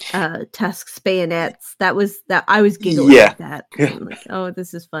and tusks bayonets. That I was giggling at that. I'm like, oh,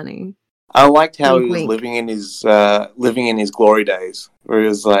 this is funny. I liked how he was living in his glory days, where he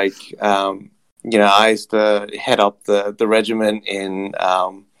was like, I used to head up the regiment in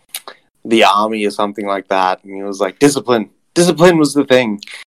the army or something like that, and he was like, discipline was the thing.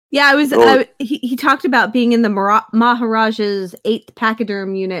 Yeah, I was. Oh. He talked about being in the Maharaja's 8th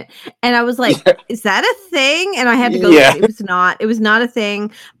pachyderm unit, and I was like, "Is that a thing?" And I had to go. Yeah. Look. It was not. It was not a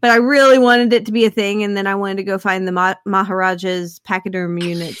thing. But I really wanted it to be a thing, and then I wanted to go find the Maharaja's pachyderm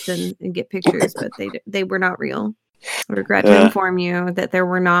units and get pictures, but they were not real. I regret to inform you that there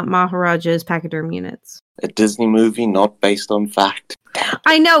were not Maharaja's pachyderm units. A Disney movie not based on fact.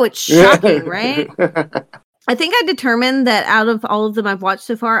 I know, it's shocking, right? I think I determined that out of all of them I've watched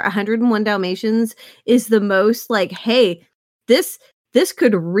so far, 101 Dalmatians is the most like, hey, this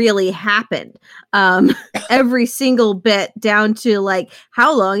could really happen. Every single bit, down to like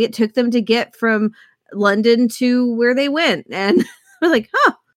how long it took them to get from London to where they went. And I was like,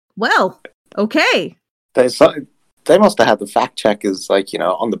 well, okay. They must have had the fact checkers like,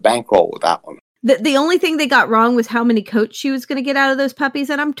 on the bankroll with that one. The only thing they got wrong was how many coats she was going to get out of those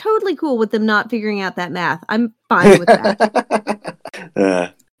puppies, and I'm totally cool with them not figuring out that math. I'm fine with that.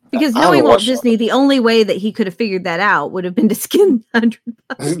 Because knowing Walt Disney, the only way that he could have figured that out would have been to skin 100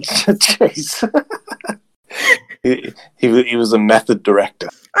 puppies. he was a method director.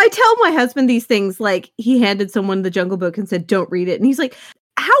 I tell my husband these things, like he handed someone the Jungle Book and said, "Don't read it," and he's like,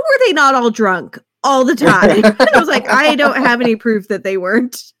 "How were they not all drunk all the time?" And I was like, "I don't have any proof that they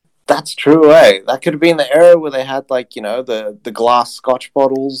weren't." That's true, eh? That could have been the era where they had, like, the glass scotch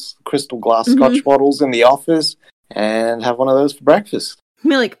bottles, crystal glass scotch bottles in the office, and have one of those for breakfast.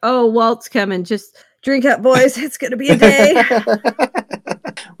 Be like, "Oh, Walt's coming. Just drink up, boys. It's going to be a day."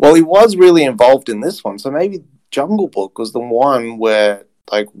 Well, he was really involved in this one, so maybe Jungle Book was the one where,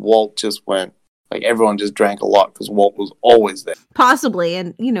 like, Walt just went, like, everyone just drank a lot because Walt was always there. Possibly,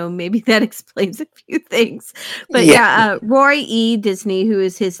 and, maybe that explains a few things. But yeah, Roy E. Disney, who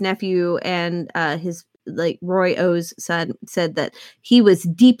is his nephew and his, like, Roy O.'s son, said that he was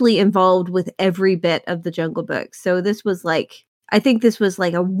deeply involved with every bit of the Jungle Book. So this was like, I think this was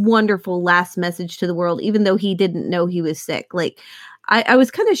like a wonderful last message to the world, even though he didn't know he was sick. Like, I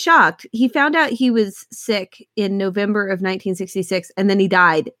was kind of shocked. He found out he was sick in November of 1966, and then he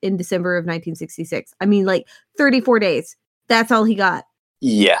died in December of 1966. I mean, like 34 days. That's all he got.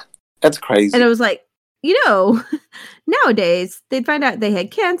 Yeah, that's crazy. And I was like, nowadays they'd find out they had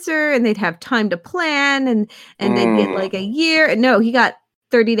cancer and they'd have time to plan and they'd get like a year. And no, he got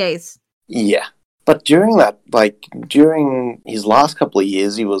 30 days. Yeah. But during his last couple of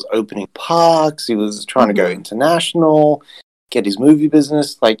years, he was opening parks. He was trying to go international, get his movie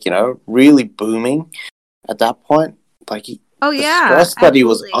business, like, really booming at that point. Like, the stress that he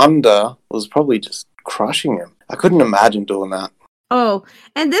was under was probably just crushing him. I couldn't imagine doing that. Oh,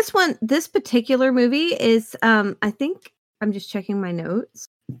 and this particular movie is, I think, I'm just checking my notes.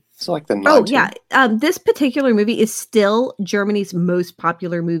 It's like the 19th. Oh, yeah. This particular movie is still Germany's most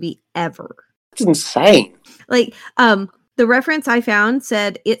popular movie ever. It's insane. Like, the reference I found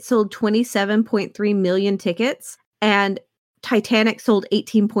said it sold 27.3 million tickets, and Titanic sold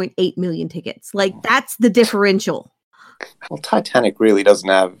 18.8 million tickets. Like, that's the differential. Well, Titanic really doesn't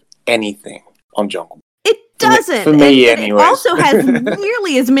have anything on Jungle. It doesn't. For me, anyway. It also has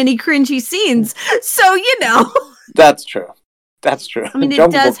nearly as many cringy scenes. So, That's true. That's true. I mean,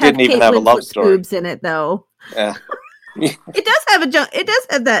 Jungle it does Book have didn't even Kate have a love Winslet's story. boobs in it, though. Yeah. It does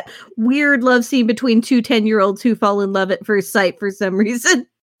have that weird love scene between two 10-year-olds who fall in love at first sight for some reason.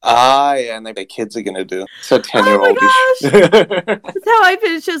 Yeah, and their kids are gonna do so 10-year-oldish. Oh my gosh. That's how I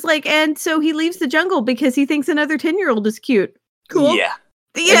finished. Just like, and so he leaves the jungle because he thinks another 10-year-old is cute. Cool. Yeah.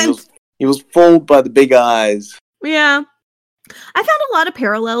 The end. He was fooled by the big eyes. Yeah. I found a lot of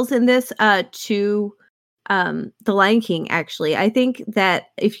parallels in this to The Lion King, actually. I think that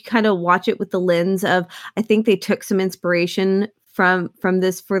if you kind of watch it with the lens of, I think they took some inspiration from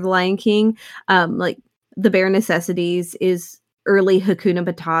this for The Lion King. Like, the bare necessities is early Hakuna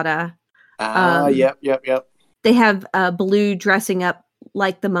Matata. Yep. They have Baloo dressing up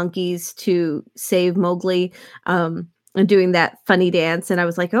like the monkeys to save Mowgli, and doing that funny dance. And I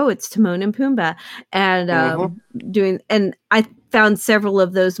was like, oh, it's Timon and Pumbaa. And and I found several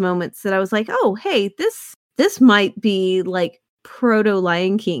of those moments that I was like, oh, hey, this might be like proto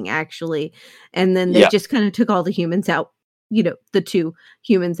Lion King, actually. And then they just kind of took all the humans out, the two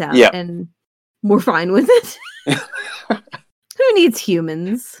humans out, and we're fine with it. Who needs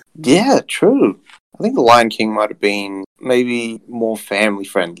humans? Yeah, true. I think The Lion King might have been maybe more family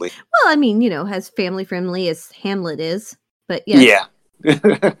friendly. Well, I mean, as family friendly as Hamlet is, but yes.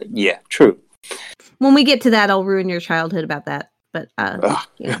 Yeah. Yeah, true. When we get to that, I'll ruin your childhood about that. But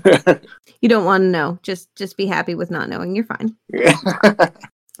you don't want to know. Just be happy with not knowing. You're fine.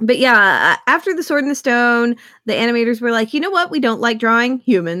 But yeah, after The Sword in the Stone, the animators were like, you know what? We don't like drawing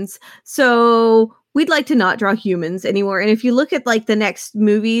humans. So we'd like to not draw humans anymore. And if you look at like the next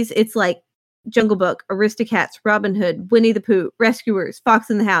movies, it's like Jungle Book, Aristocats, Robin Hood, Winnie the Pooh, Rescuers, Fox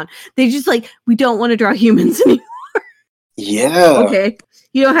and the Hound. They just like, we don't want to draw humans anymore. Yeah. Okay.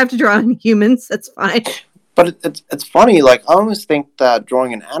 You don't have to draw humans. That's fine. But it's funny. Like, I almost think that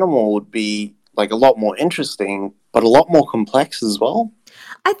drawing an animal would be like a lot more interesting, but a lot more complex as well.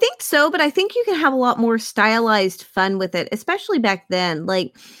 I think so, but I think you can have a lot more stylized fun with it, especially back then.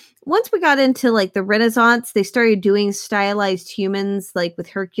 Like, once we got into like the Renaissance, they started doing stylized humans, like with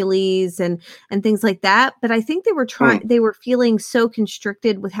Hercules and things like that. But I think they were they were feeling so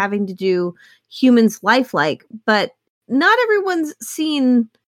constricted with having to do humans lifelike. But not everyone's seen,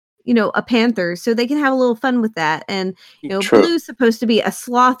 you know, a panther, so they can have a little fun with that. And you know, True. Blue's supposed to be a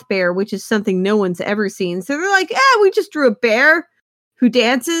sloth bear, which is something no one's ever seen. So they're like, we just drew a bear who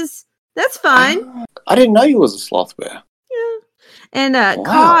dances. That's fine. I didn't know you was a sloth bear. Yeah. And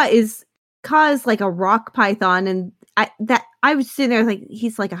Wow. Ka is like a rock python, and I was sitting there like,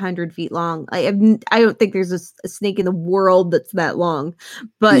 he's like 100 feet long. I don't think there's a snake in the world that's that long,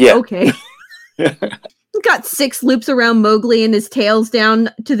 but Yeah. okay. Got 6 loops around Mowgli, and his tail's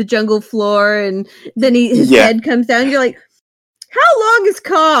down to the jungle floor, and then his head comes down. And you're like, how long is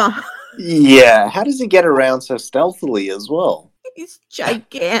Ka? Yeah. How does he get around so stealthily as well? He's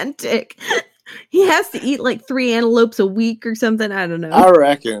gigantic. He has to eat like 3 antelopes a week or something. I don't know. I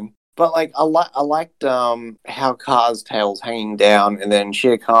reckon. But like, I liked how Ka's tail's hanging down, and then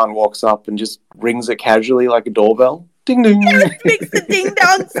Shere Khan walks up and just rings it casually like a doorbell. Ding ding. It makes the ding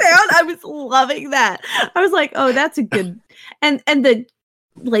dong sound. I was loving that. I was like, oh, that's a good. And the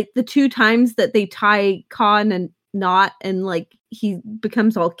like the 2 times that they tie Ka in a knot, and like he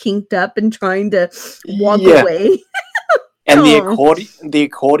becomes all kinked up and trying to walk away. And the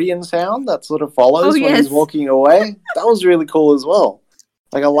accordion sound that sort of follows when he's walking away, that was really cool as well.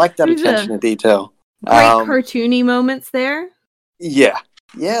 Like, I like that attention to detail. Great cartoony moments there. Yeah.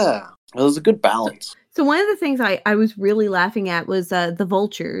 It was a good balance. So one of the things I was really laughing at was the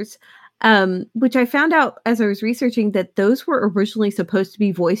vultures, which I found out as I was researching that those were originally supposed to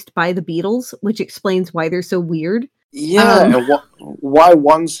be voiced by the Beatles, which explains why they're so weird. Yeah, and why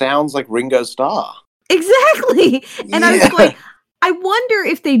one sounds like Ringo Starr. Exactly. And I was going, I wonder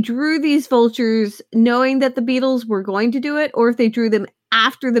if they drew these vultures knowing that the Beatles were going to do it, or if they drew them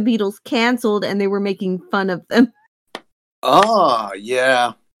after the Beatles canceled and they were making fun of them. Oh,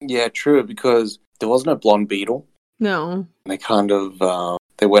 yeah. Yeah, true, because there wasn't a blonde beetle. No. They kind of,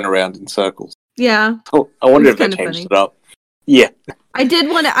 they went around in circles. Yeah. So I wonder if they changed it up. Yeah.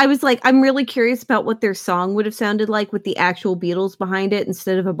 I was like, I'm really curious about what their song would have sounded like with the actual Beatles behind it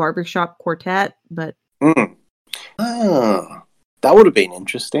instead of a barbershop quartet, but... that would have been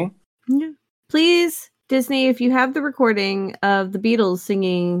interesting. Yeah. Please, Disney, if you have the recording of the Beatles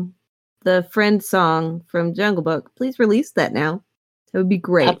singing the Friend song from Jungle Book, please release that now. That would be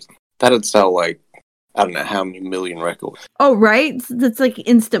great. That'd sell like, I don't know how many million records. Oh, right? That's like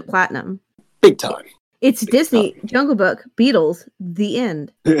instant platinum. Big time. It's Disney, Jungle Book, Beatles, the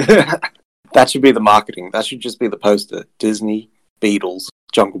end. That should be the marketing. That should just be the poster. Disney, Beatles,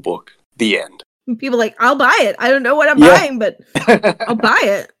 Jungle Book, the end. People are like, I'll buy it. I don't know what I'm buying, but I'll buy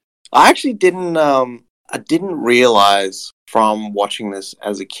it. I actually didn't realize from watching this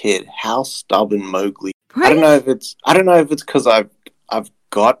as a kid how stubborn Mowgli. Right? I don't know if it's because I've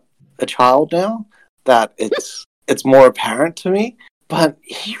got a child now that it's more apparent to me, but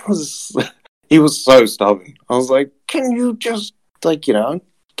he was so stubborn. I was like, can you just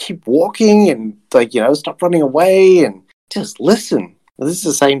keep walking and stop running away and just listen? This is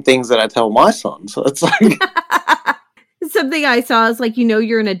the same things that I tell my son, so it's like... Something I saw is like,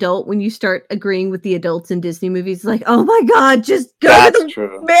 you're an adult when you start agreeing with the adults in Disney movies. It's like, oh my God, just go to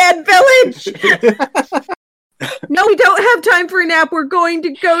the Man Village! No, we don't have time for a nap. We're going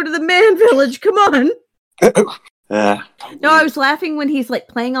to go to the Man Village. Come on. No, I was laughing when he's like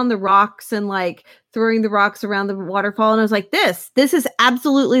playing on the rocks and like throwing the rocks around the waterfall. And I was like, this is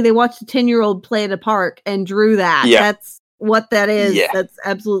absolutely, they watched a 10-year-old play at a park and drew that. Yeah. That's what that is. Yeah. That's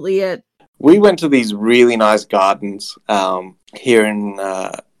absolutely it. We went to these really nice gardens here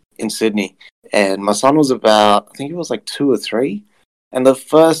in Sydney, and my son was about, I think he was like 2 or 3, and the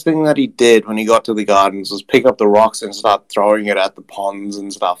first thing that he did when he got to the gardens was pick up the rocks and start throwing it at the ponds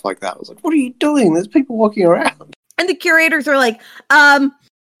and stuff like that. I was like, what are you doing? There's people walking around. And the curators are like,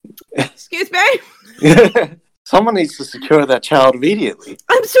 excuse me? Someone needs to secure that child immediately.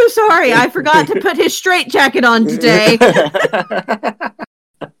 I'm so sorry. I forgot to put his straitjacket on today.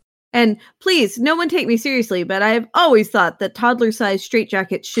 And please, no one take me seriously, but I have always thought that toddler-sized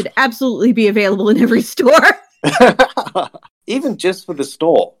straitjackets should absolutely be available in every store. Even just for the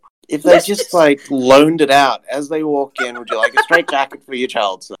store. If they just like loaned it out as they walk in, would you like a straight jacket for your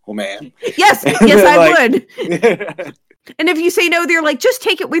child, sir or ma'am? Yes, I Like- would. And if you say no, they're like, just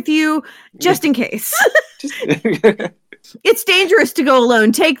take it with you, just in case. It's dangerous to go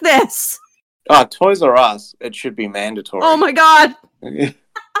alone. Take this. Toys R Us, it should be mandatory. Oh my God.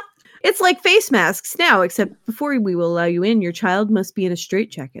 It's like face masks now, except before we will allow you in, your child must be in a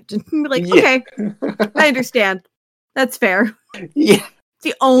straitjacket. Like, Yeah. okay, I understand. That's fair. Yeah. It's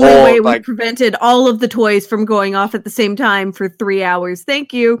the only Or, way we like- prevented all of the toys from going off at the same time for 3 hours.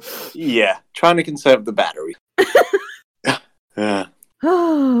 Thank you. Yeah. Trying to conserve the battery.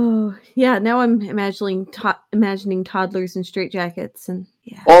 Oh, yeah. Now I'm imagining toddlers in straitjackets, and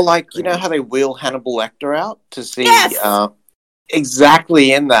yeah. Or like, you know how they wheel Hannibal Lecter out to see Yes!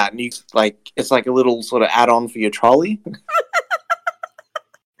 exactly in that, and you like it's like a little sort of add-on for your trolley.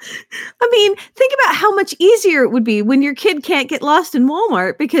 I mean, think about how much easier it would be when your kid can't get lost in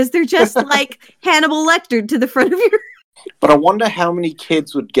Walmart because they're just like Hannibal Lecter to the front of your. But I wonder how many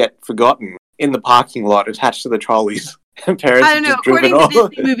kids would get forgotten in the parking lot attached to the trolleys. And parents I don't know. have just driven According to off.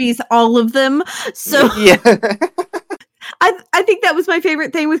 Disney movies, all of them. So Yeah. I think that was my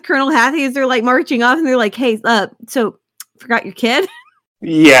favorite thing with Colonel Hattie is they're like marching off and they're like, "Hey, so forgot your kid?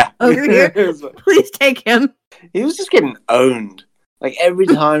 Yeah. Over here? Please take him." He was just getting owned. Like every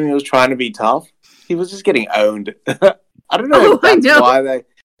time he was trying to be tough, he was just getting owned. I don't know if that's why they.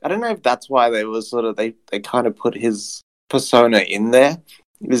 I don't know if that's why they were sort of they kind of put his persona in there,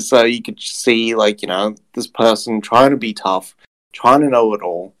 is so you could see like, you know, this person trying to be tough, trying to know it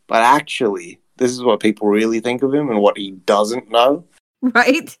all, but actually this is what people really think of him and what he doesn't know.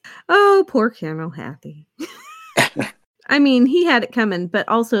 Right? Oh, poor Colonel Hattie. I mean, he had it coming, but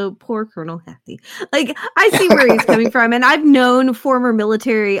also poor Colonel Hattie. Like, I see where he's coming from, and I've known former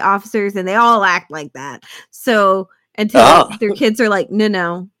military officers, and they all act like that. So until their kids are like, no,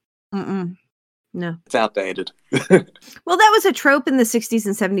 no. It's outdated. Well, that was a trope in the 60s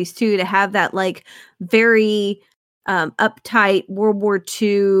and 70s, too, to have that, like, very uptight World War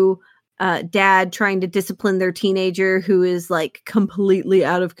II dad trying to discipline their teenager who is, like, completely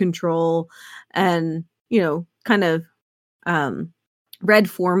out of control and, you know, kind of Red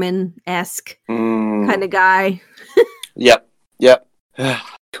Foreman-esque kind of guy. Yep.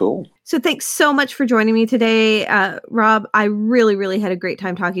 Cool. So thanks so much for joining me today, Rob. I really, really had a great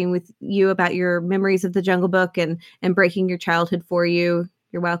time talking with you about your memories of the Jungle Book and breaking your childhood for you.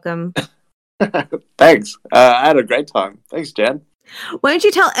 You're welcome. Thanks. I had a great time. Thanks, Jen. Why don't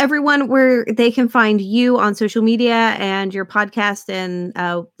you tell everyone where they can find you on social media and your podcast and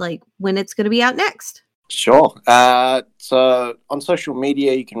like when it's going to be out next? Sure. So on social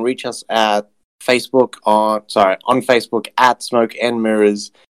media, you can reach us at Facebook on Facebook at Smoke and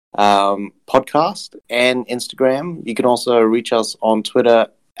Mirrors podcast and Instagram. You can also reach us on Twitter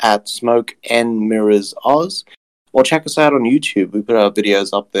at Smoke and Mirrors Oz, or check us out on YouTube. We put our videos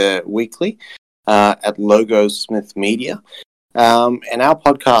up there weekly at Logo Smith Media. And our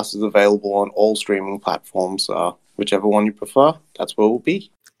podcast is available on all streaming platforms. Whichever one you prefer, that's where we'll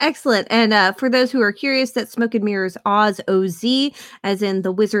be. Excellent. And for those who are curious, that's Smoke and Mirrors Oz, O-Z, as in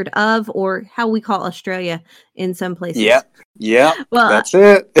the Wizard of, or how we call Australia in some places. Yeah, well, that's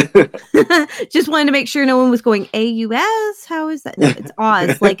it. Just wanted to make sure no one was going AUS. How is that? No, it's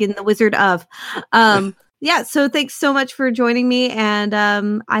Oz, like in the Wizard of. Yeah, so thanks so much for joining me, and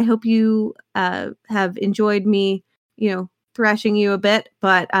I hope you have enjoyed me, thrashing you a bit,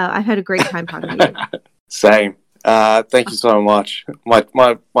 but I've had a great time talking to you. Same. Thank you so much.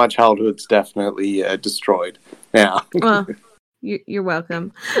 My childhood's definitely destroyed now. Well, you're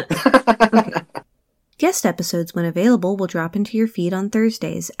welcome. Okay. Guest episodes, when available, will drop into your feed on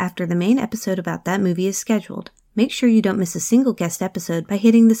Thursdays after the main episode about that movie is scheduled. Make sure you don't miss a single guest episode by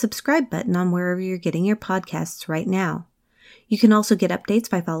hitting the subscribe button on wherever you're getting your podcasts right now. You can also get updates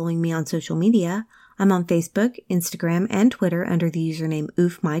by following me on social media. I'm on Facebook, Instagram, and Twitter under the username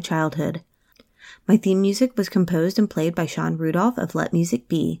OofMyChildhood. My theme music was composed and played by Sean Rudolph of Let Music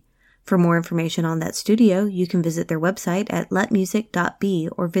Be. For more information on that studio, you can visit their website at letmusic.be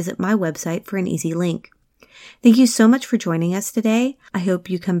or visit my website for an easy link. Thank you so much for joining us today. I hope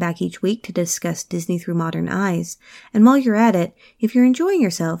you come back each week to discuss Disney through modern eyes. And while you're at it, if you're enjoying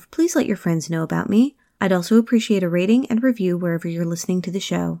yourself, please let your friends know about me. I'd also appreciate a rating and review wherever you're listening to the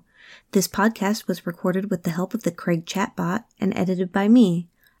show. This podcast was recorded with the help of the Craig chatbot and edited by me.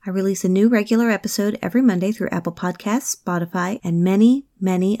 I release a new regular episode every Monday through Apple Podcasts, Spotify, and many,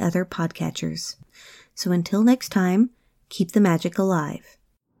 many other podcatchers. So until next time, keep the magic alive.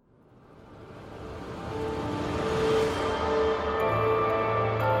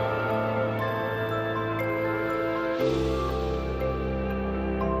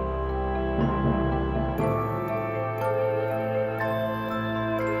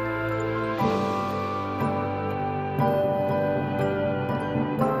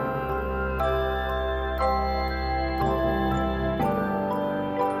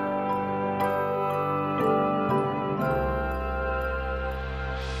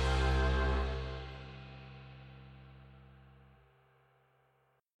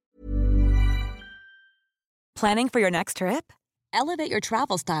 Planning for your next trip? Elevate your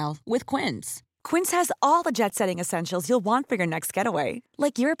travel style with Quince. Quince has all the jet-setting essentials you'll want for your next getaway,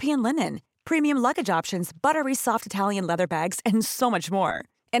 like European linen, premium luggage options, buttery soft Italian leather bags, and so much more.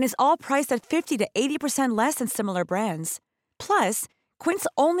 And is all priced at 50 to 80% less than similar brands. Plus, Quince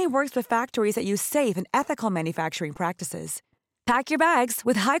only works with factories that use safe and ethical manufacturing practices. Pack your bags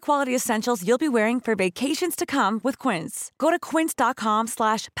with high-quality essentials you'll be wearing for vacations to come with Quince. Go to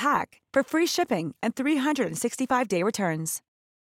quince.com/pack for free shipping and 365-day returns.